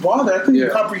even be bothered. I couldn't even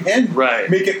comprehend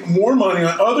making more money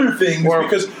on other things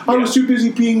because I was too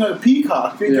busy being a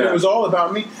peacock, thinking it was all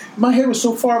about me. My head was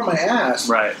so far up my ass.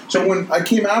 Right. So when I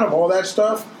came out of all that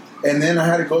stuff, and then I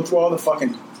had to go through all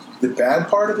the bad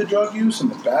part of the drug use and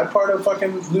the bad part of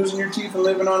fucking losing your teeth and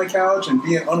living on a couch and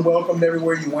being unwelcomed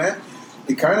everywhere you went,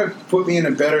 it kind of put me in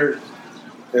a better...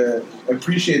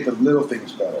 appreciate the little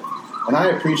things better. And I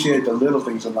appreciate the little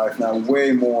things in life now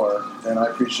way more than I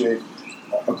appreciate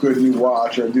a good new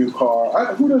watch or a new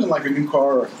car. Who doesn't like a new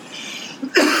car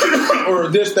or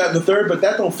this, that, and the third? But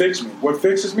that don't fix me. What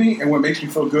fixes me and what makes me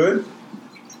feel good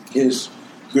is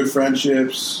good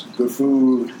friendships, good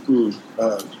food.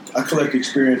 I collect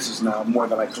experiences now more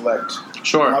than I collect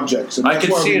objects. And I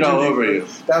can see it all over you.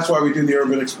 That's why we do the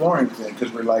urban exploring thing,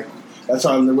 because we're like, that's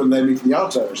how it would led me to the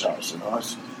Outsider's House. You know,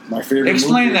 it's my favorite.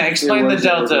 Explain movie. that. Explain the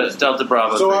Delta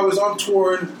Bravo. So thing. I was on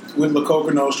tour with La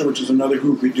Coca Nostra, which is another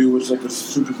group we do. It's like a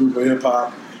super group of hip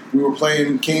hop. We were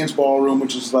playing Kane's Ballroom,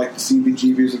 which is like the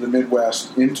CBGBs of the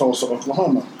Midwest, in Tulsa,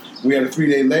 Oklahoma. We had a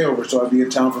 3-day layover, so I'd be in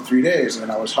town for 3 days,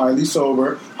 and I was highly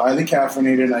sober, highly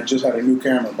caffeinated, and I just had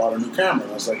bought a new camera.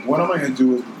 And I was like, what am I going to do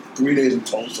with 3 days in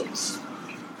Tulsa?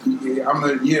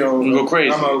 Go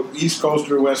crazy. I'm a East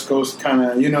Coast or West Coast kind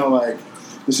of, like,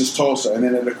 this is Tulsa. And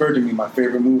then it occurred to me, my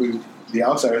favorite movie, The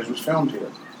Outsiders, was filmed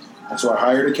here. And so I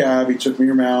hired a cab, he took me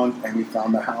around, and we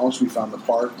found the house, we found the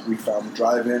park, we found the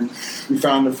drive-in, we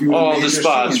found a few all major the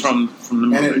spots scenes. from the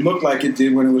movie. And it looked like it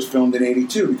did when it was filmed in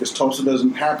 82, because Tulsa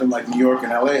doesn't happen like New York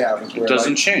and LA happens. Where it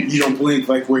doesn't change. You don't blink.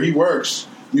 Like where he works,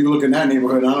 you look in that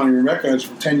neighborhood, I don't even recognize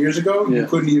from 10 years ago, you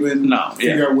couldn't even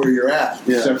figure out where you're at,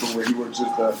 except for where he works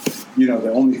is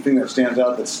the only thing that stands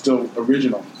out that's still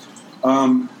original.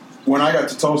 When I got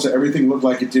to Tulsa, everything looked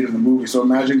like it did in the movie. So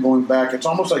imagine going back. It's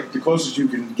almost like the closest you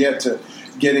can get to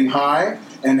getting high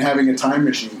and having a time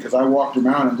machine. Because I walked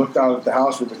around and looked out at the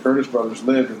house where the Curtis brothers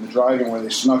lived and the drive-in where they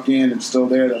snuck in and still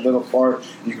there, that little part.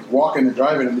 You could walk in the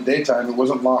drive-in in the daytime. It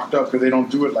wasn't locked up because they don't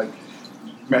do it like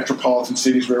metropolitan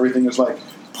cities where everything is like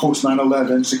post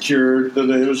 9/11 secured.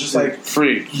 It was just like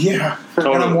free. Yeah.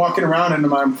 Totally. And I'm walking around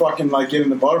and I'm fucking like getting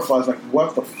the butterflies. Like,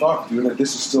 what the fuck, dude? Like,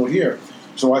 this is still here.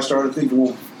 So I started thinking,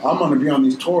 well, I'm going to be on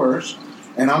these tours,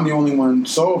 and I'm the only one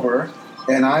sober,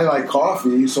 and I like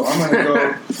coffee, so I'm going to go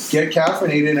get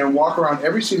caffeinated and walk around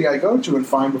every city I go to and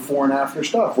find before and after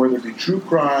stuff, whether it be true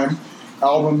crime,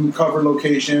 album cover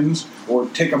locations, or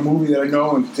take a movie that I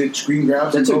know and take screen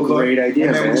grabs. That's a great idea,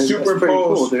 and then man. we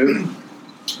superimpose, That's pretty cool,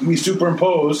 dude. We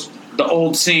superimpose the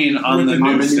old scene on the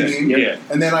new scene. Yeah.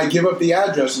 And then I give up the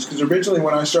addresses, because originally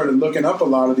when I started looking up a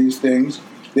lot of these things,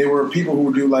 they were people who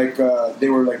would do they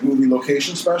were like movie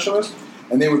location specialists,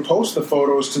 and they would post the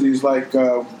photos to these like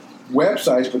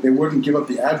websites, but they wouldn't give up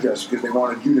the address because they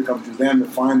wanted you to come to them to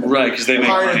find them. Right, because they make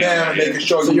hire money. them and they could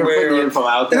show So you you're where. putting the info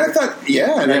out there. And I thought,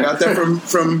 I got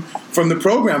that from the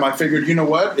program. I figured, you know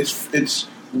what, it's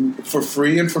for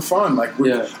free and for fun. Like,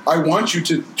 I want you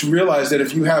to realize that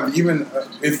if you have even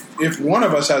if one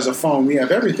of us has a phone, we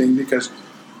have everything, because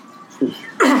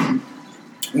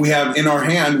we have in our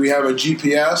hand, we have a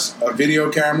GPS, a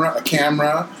video camera,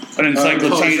 an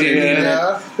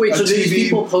encyclopedia. Wait, so these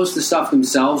people post the stuff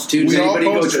themselves too? Does anybody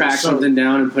go track something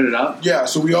down and put it up? Yeah,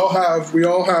 so we have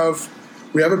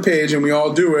a page and we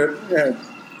all do it. Yeah.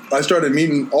 I started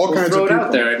meeting all kinds of people. Throw it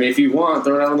out there. I mean, if you want,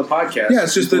 throw it out on the podcast. Yeah,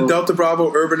 it's just the Delta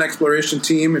Bravo Urban Exploration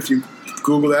Team. If you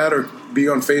Google that or be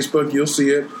on Facebook, you'll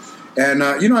see it. And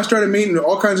I started meeting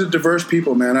all kinds of diverse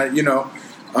people, man.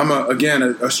 I'm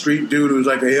a street dude who's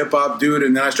like a hip hop dude,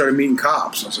 and then I started meeting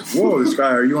cops. I was like, whoa, this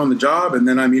guy, are you on the job? And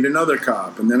then I meet another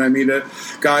cop, and then I meet a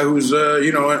guy who's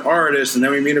an artist, and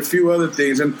then we meet a few other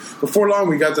things. And before long,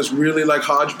 we got this really like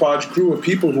hodgepodge crew of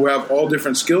people who have all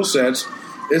different skill sets.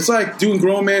 It's like doing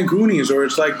Grown Man Goonies, or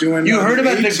it's like doing. You heard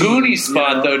about the Goonies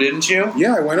spot, though, didn't you?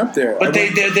 Yeah, I went up there. But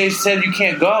they said you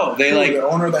can't go. They the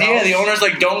owner of the house? Yeah, the owner's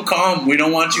like, don't come. We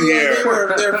don't want you here.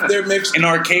 They're mixed in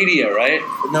Arcadia, right?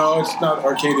 No, it's not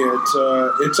Arcadia.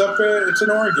 It's up. It's in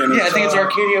Oregon. Yeah, I think it's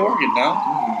Arcadia, Oregon. No,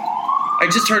 I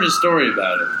just heard a story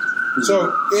about it.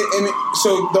 So,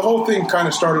 so the whole thing kind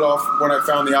of started off when I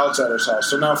found the Outsider's House.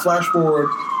 So now, flash forward.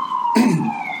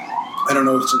 I don't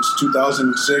know, since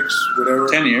 2006, whatever.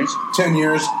 10 years. 10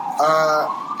 years.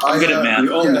 I'm good at math.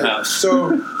 You own the house.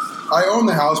 So I own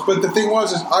the house, but the thing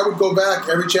was is I would go back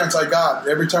every chance I got.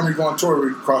 Every time we'd go on tour,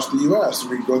 we'd cross the U.S.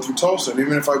 and we'd go through Tulsa. And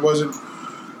even if I wasn't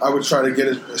I would try to get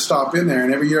a stop in there,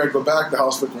 and every year I'd go back, the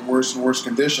house looked in worse and worse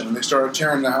condition, and they started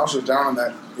tearing the houses down in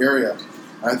that area.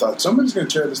 And I thought, somebody's going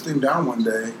to tear this thing down one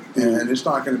day, and it's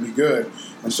not going to be good.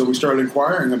 And so we started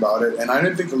inquiring about it, and I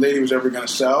didn't think the lady was ever going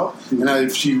to sell. And I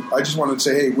just wanted to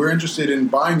say, hey, we're interested in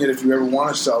buying it if you ever want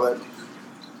to sell it,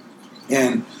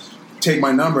 and take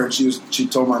my number. And she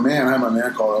told my man, I had my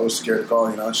man call, I was scared to call,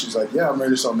 and she's like, yeah, I'm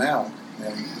ready to sell now.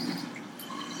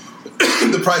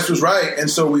 And the price was right, and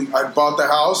so I bought the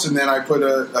house, and then I put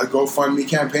a GoFundMe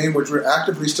campaign, which we're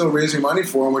actively still raising money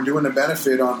for, and we're doing a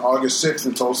benefit on August 6th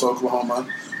in Tulsa, Oklahoma,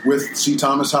 with C.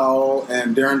 Thomas Howell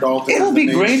and Darren Dalton. It'll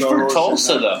be great for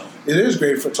Tulsa, though. It is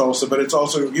great for Tulsa, but it's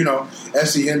also,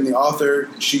 Essie Hinton, the author,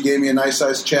 she gave me a nice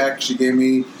size check. She gave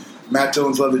me Matt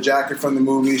Dillon's leather jacket from the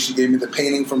movie. She gave me the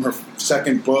painting from her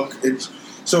second book.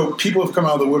 So people have come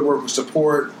out of the woodwork with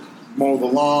support, mow the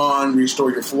lawn,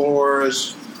 restore your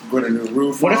floors, put a new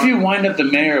roof What on. if you wind up the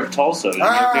mayor of Tulsa?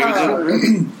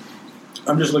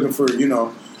 I'm just looking for,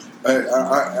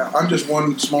 I'm just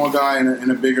one small guy in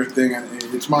a bigger thing, and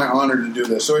it's my honor to do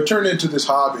this. So it turned into this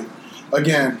hobby.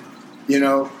 Again,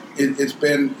 it's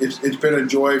been a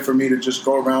joy for me to just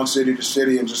go around city to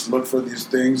city and just look for these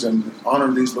things and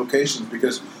honor these locations,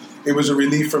 because it was a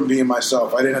relief from being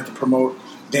myself. I didn't have to promote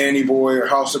Danny Boy or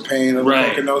House of Pain or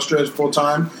Coca Nostra full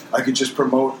time. I could just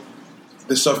promote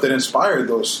the stuff that inspired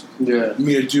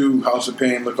me to do House of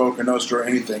Pain, La Coca Nostra, or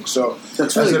anything. So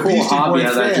that's really as a cool Beastie hobby.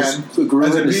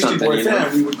 Boy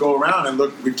fan, we would go around and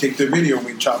look. We'd take the video and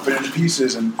we'd chop it into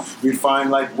pieces, and we'd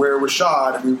find where it was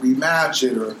shot, and we'd rematch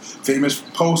it, or famous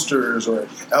posters, or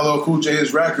LL Cool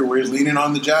J's record where he's leaning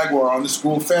on the Jaguar on the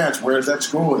school fence. Where's that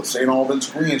school? It's St. Albans,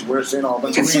 Queens. Where's St.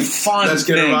 Albans, Queens? It's a fun Let's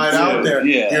get it right out there.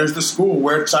 Yeah. Here's the school.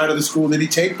 Where side of the school did he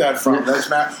take that from? Let's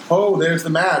there's the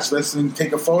match. Let's then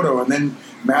take a photo and then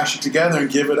mash it together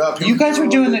and give it up. You guys were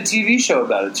doing a TV show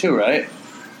about it too, right?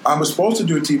 I was supposed to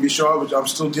do a TV show. I'm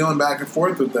still dealing back and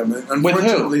forth with them.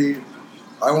 Unfortunately, with who?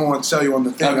 I won't want to tell you on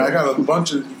the thing. Okay. I got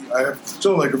I have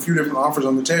still a few different offers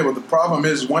on the table. The problem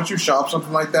is once you shop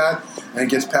something like that and it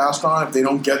gets passed on, if they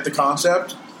don't get the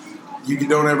concept, you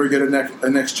don't ever get a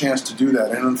next chance to do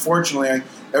that. And unfortunately,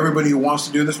 everybody who wants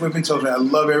to do this with me tells me, I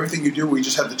love everything you do. We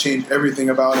just have to change everything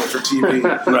about it for TV.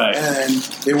 Right. And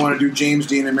they want to do James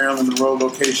Dean and Marilyn Monroe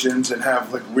locations and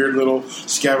have weird little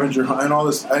scavenger hunt and all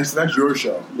this. I said, that's your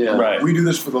show. Yeah. Right. We do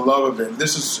this for the love of it.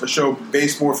 This is a show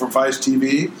based more for Vice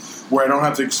TV, where I don't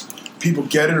have to. People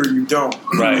get it or you don't.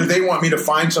 Right. They want me to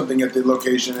find something at the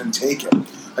location and take it.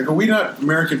 I go, we're not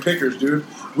American pickers, dude.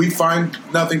 We find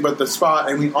nothing but the spot,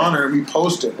 and we honor and we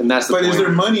post it. And that's the But point. is there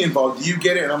money involved? Do you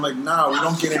get it? And I'm like, no, we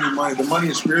don't get any money. The money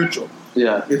is spiritual.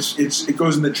 Yeah. It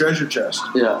goes in the treasure chest.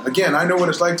 Yeah. Again, I know what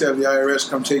it's like to have the IRS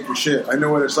come take your shit. I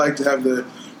know what it's like to have the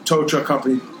tow truck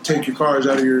company take your cars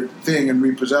out of your thing and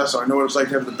repossess them. I know what it's like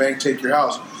to have the bank take your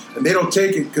house. And they don't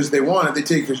take it because they want it. They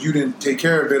take it because you didn't take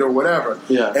care of it or whatever.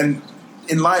 Yeah. And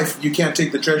in life, you can't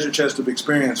take the treasure chest of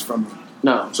experience from me.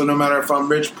 No. So no matter if I'm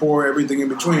rich, poor, everything in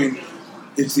between,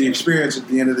 it's the experience at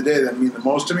the end of the day that mean the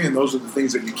most to me, and those are the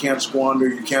things that you can't squander,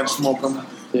 you can't smoke them,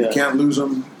 you can't lose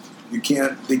them,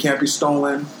 they can't be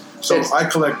stolen. So I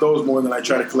collect those more than I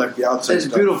try to collect the outside It's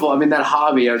stuff. beautiful. I mean, that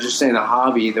hobby, I was just saying the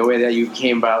hobby, the way that you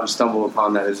came about and stumbled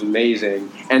upon that is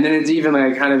amazing. And then it's even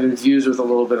kind of infused with a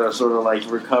little bit of sort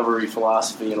of recovery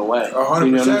philosophy in a way. 100%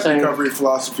 you know what I'm saying? recovery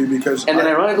philosophy because and then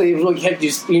ironically, it kept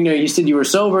you said you were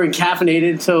sober and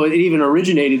caffeinated, so it even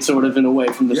originated sort of in a way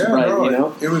from the sobriety,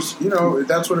 it was,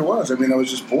 that's what it was. I mean, I was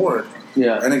just bored.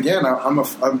 Yeah. And again, I'm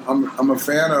a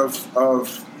fan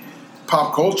of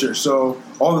pop culture. So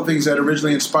all the things that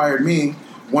originally inspired me,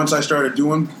 once I started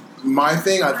doing my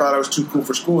thing, I thought I was too cool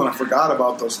for school, and I forgot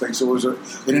about those things. So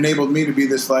it enabled me to be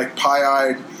this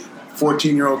pie-eyed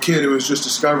 14-year-old kid who was just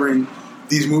discovering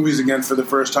these movies again for the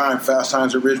first time. Fast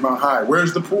Times at Ridgemont High.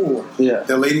 Where's the pool? Yeah.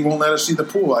 The lady won't let us see the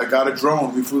pool. I got a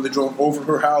drone. We flew the drone over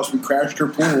her house. We crashed her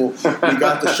pool. We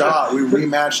got the shot. We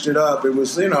rematched it up. It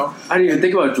was, I didn't even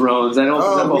think about drones. I don't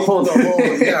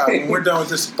yeah, when we're done with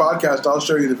this podcast, I'll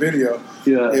show you the video.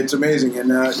 Yeah. It's amazing.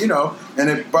 And, and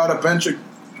it brought a bunch of,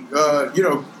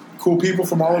 cool people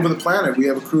from all over the planet. We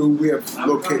have a crew. We have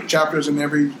chapters in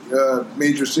every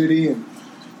major city. And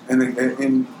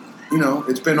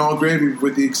it's been all gravy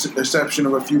with the exception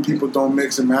of a few people don't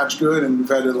mix and match good. And we've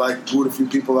had to boot a few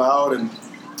people out and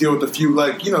deal with a few,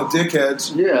 like, you know,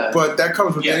 dickheads. Yeah. But that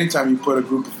comes with Yeah. any time you put a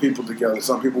group of people together.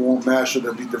 Some people won't mesh or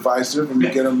they'll be divisive, and you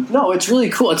get them. No, it's really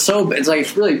cool. It's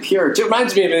really pure. It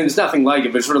reminds me of, and it's nothing like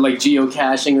it, but sort of like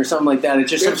geocaching or something like that.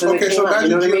 It's just something that Okay, came so out, imagine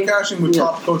you know what I mean? geocaching with Yeah.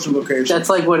 top culture locations. That's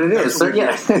like what it is. That's So, what we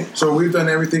yeah. do. So we've done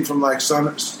everything from like Son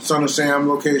of Sam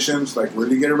locations, like where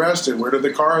did he get arrested? Where did the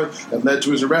car that led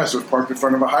to his arrest was parked in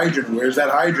front of a hydrant? Where's that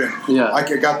hydrant? Yeah. I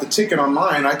got the ticket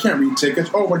online. I can't read tickets.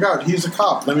 Oh my God, he's a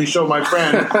cop. Let me show my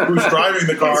friend who's driving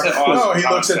the car. It's an awesome No, he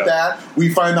looks at concept. that. We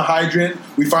find the hydrant.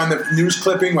 We find the news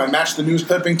clipping. I match the news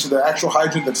clipping to the actual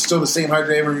hydrant that's still the same hydrant.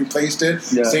 They haven't replaced it.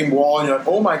 Yeah. Same wall. And you're like,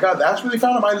 oh my God, that's where they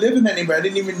found him. I live in that neighborhood. I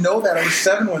didn't even know that. I was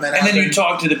 7 when that And happened. then you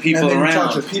talk to the people and then around. you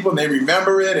talk to people and they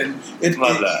remember it, and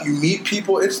Love that. you meet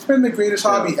people. It's been the greatest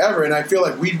hobby ever, and I feel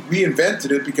like we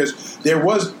reinvented it because there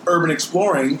was urban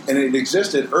exploring and it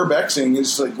existed. Urbexing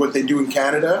is like what they do in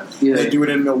Canada. Yeah. They do it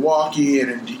in Milwaukee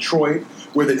and in Detroit,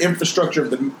 where the infrastructure of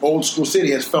the old school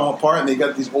city has fallen apart and they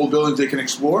got these old buildings they can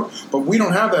explore. But we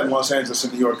don't have that in Los Angeles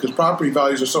and New York because property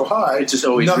values are so high. It's just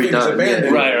always nothing is redone.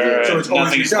 abandoned. Yeah. Right. So it's always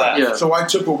Nothing's redone. left. Yeah. So I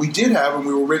took what we did have and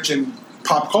we were rich in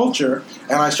pop culture,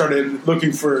 and I started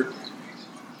looking for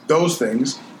those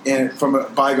things and from a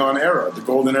bygone era, the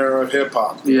golden era of hip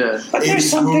hop. Yeah. But there's 80s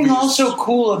something movies. also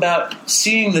cool about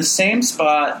seeing the same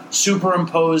spot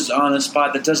superimposed on a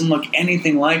spot that doesn't look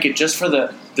anything like it, just for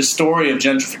the story of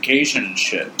gentrification and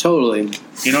shit. Totally.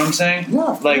 You know what I'm saying?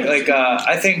 Yeah.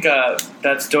 I think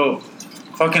that's dope.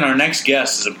 Fucking our next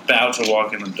guest is about to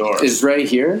walk in the door. Is Ray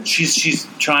here? She's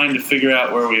trying to figure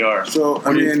out where we are. So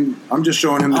I'm just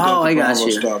showing him the Oh, I got Bravo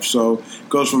you. stuff. So it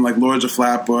goes from like Lords of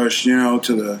Flatbush, you know,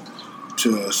 to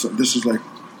so this is like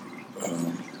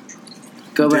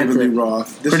Go back David Lee to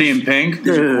Roth. Pretty in Pink.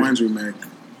 These are Dude. coins we make.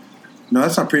 No,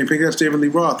 that's not Pretty in Pink. That's David Lee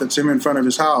Roth. That's him in front of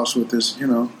his house with this, you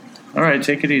know, All right,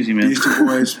 take it easy, man.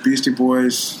 Beastie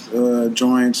Boys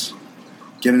joints.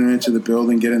 Getting into the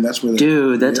building, that's where.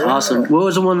 Dude, that's Yeah. awesome. What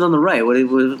was the ones on the right?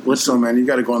 What's So man, you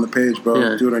got to go on the page, bro.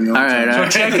 Yeah. Do it on your own All right, time. all So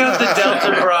right. check out the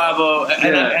Delta Bravo,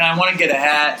 and I want to get a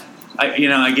hat.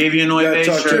 I gave you a Noy Bay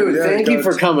talk to shirt. you. Dude, Yeah, thank you you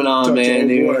gotta for coming on, talk to man. old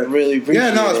Dude, boy. I really appreciate it.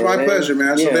 Yeah, no, it's my man. pleasure,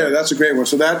 man. So Yeah. that's a great one.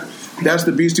 So that's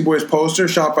the Beastie Boys poster,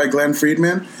 shot by Glenn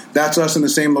Friedman. That's us in the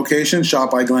same location, shot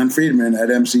by Glenn Friedman at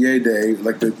MCA Day,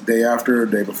 like the day after or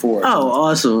day before. Oh,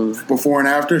 awesome. Before and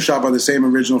after, shot by the same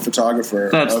original photographer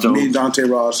That's of dope. me, Dante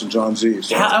Ross, and John Z.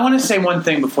 So, I want to say one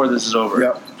thing before this is over.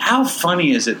 Yep. How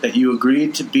funny is it that you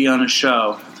agreed to be on a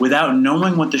show without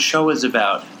knowing what the show is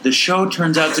about? The show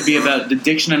turns out to be about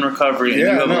addiction and recovery, and you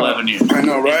have 11 years. I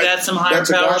know, right? Is that some higher That's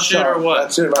a power God shit shot. or what?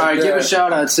 That's it right All right, there. give a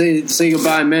shout out. Say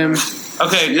goodbye, man.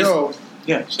 Okay, Yo,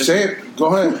 yeah. say it.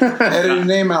 Go ahead. Edit your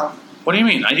name out. What do you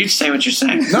mean? You say what you're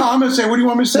saying. No, I'm going to say, what do you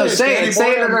want me to say? No, say Danny it.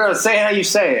 Say Boy? it. No, say how you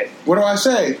say it. What do I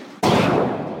say?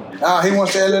 He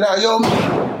wants to edit it out.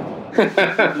 Yo,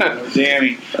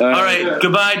 Danny. All right,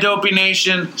 goodbye, Dopey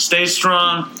Nation. Stay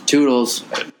strong. Toodles.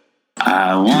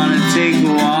 I want to take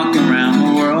a walk around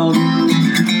the world.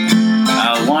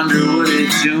 I wonder would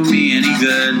it do me any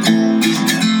good?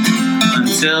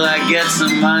 Until I get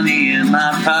some money in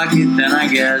my pocket, then I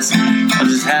guess I'll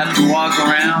just have to walk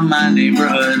around my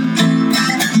neighborhood.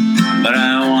 But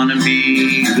I want to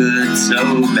be good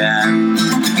so bad.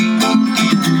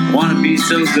 Want to be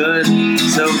so good,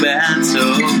 so bad, so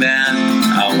bad.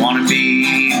 I want to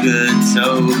be good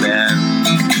so bad.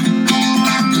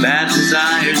 Bad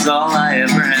desire's all I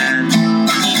ever had.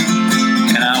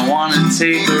 And I want to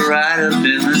take a ride up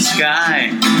in the sky.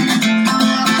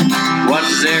 Watch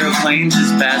this aeroplane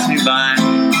just pass me by.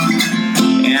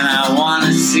 And I want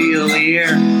to see a Lear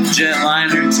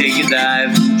jetliner take a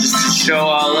dive, just to show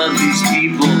all of these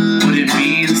people what it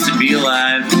means to be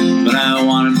alive. But I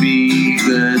want to be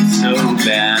good so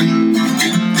bad.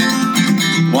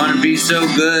 Want to be so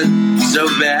good, so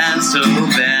bad, so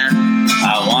bad.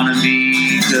 I want to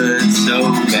be good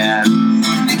so bad.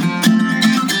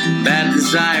 Bad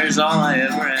desire's all I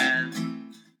ever had.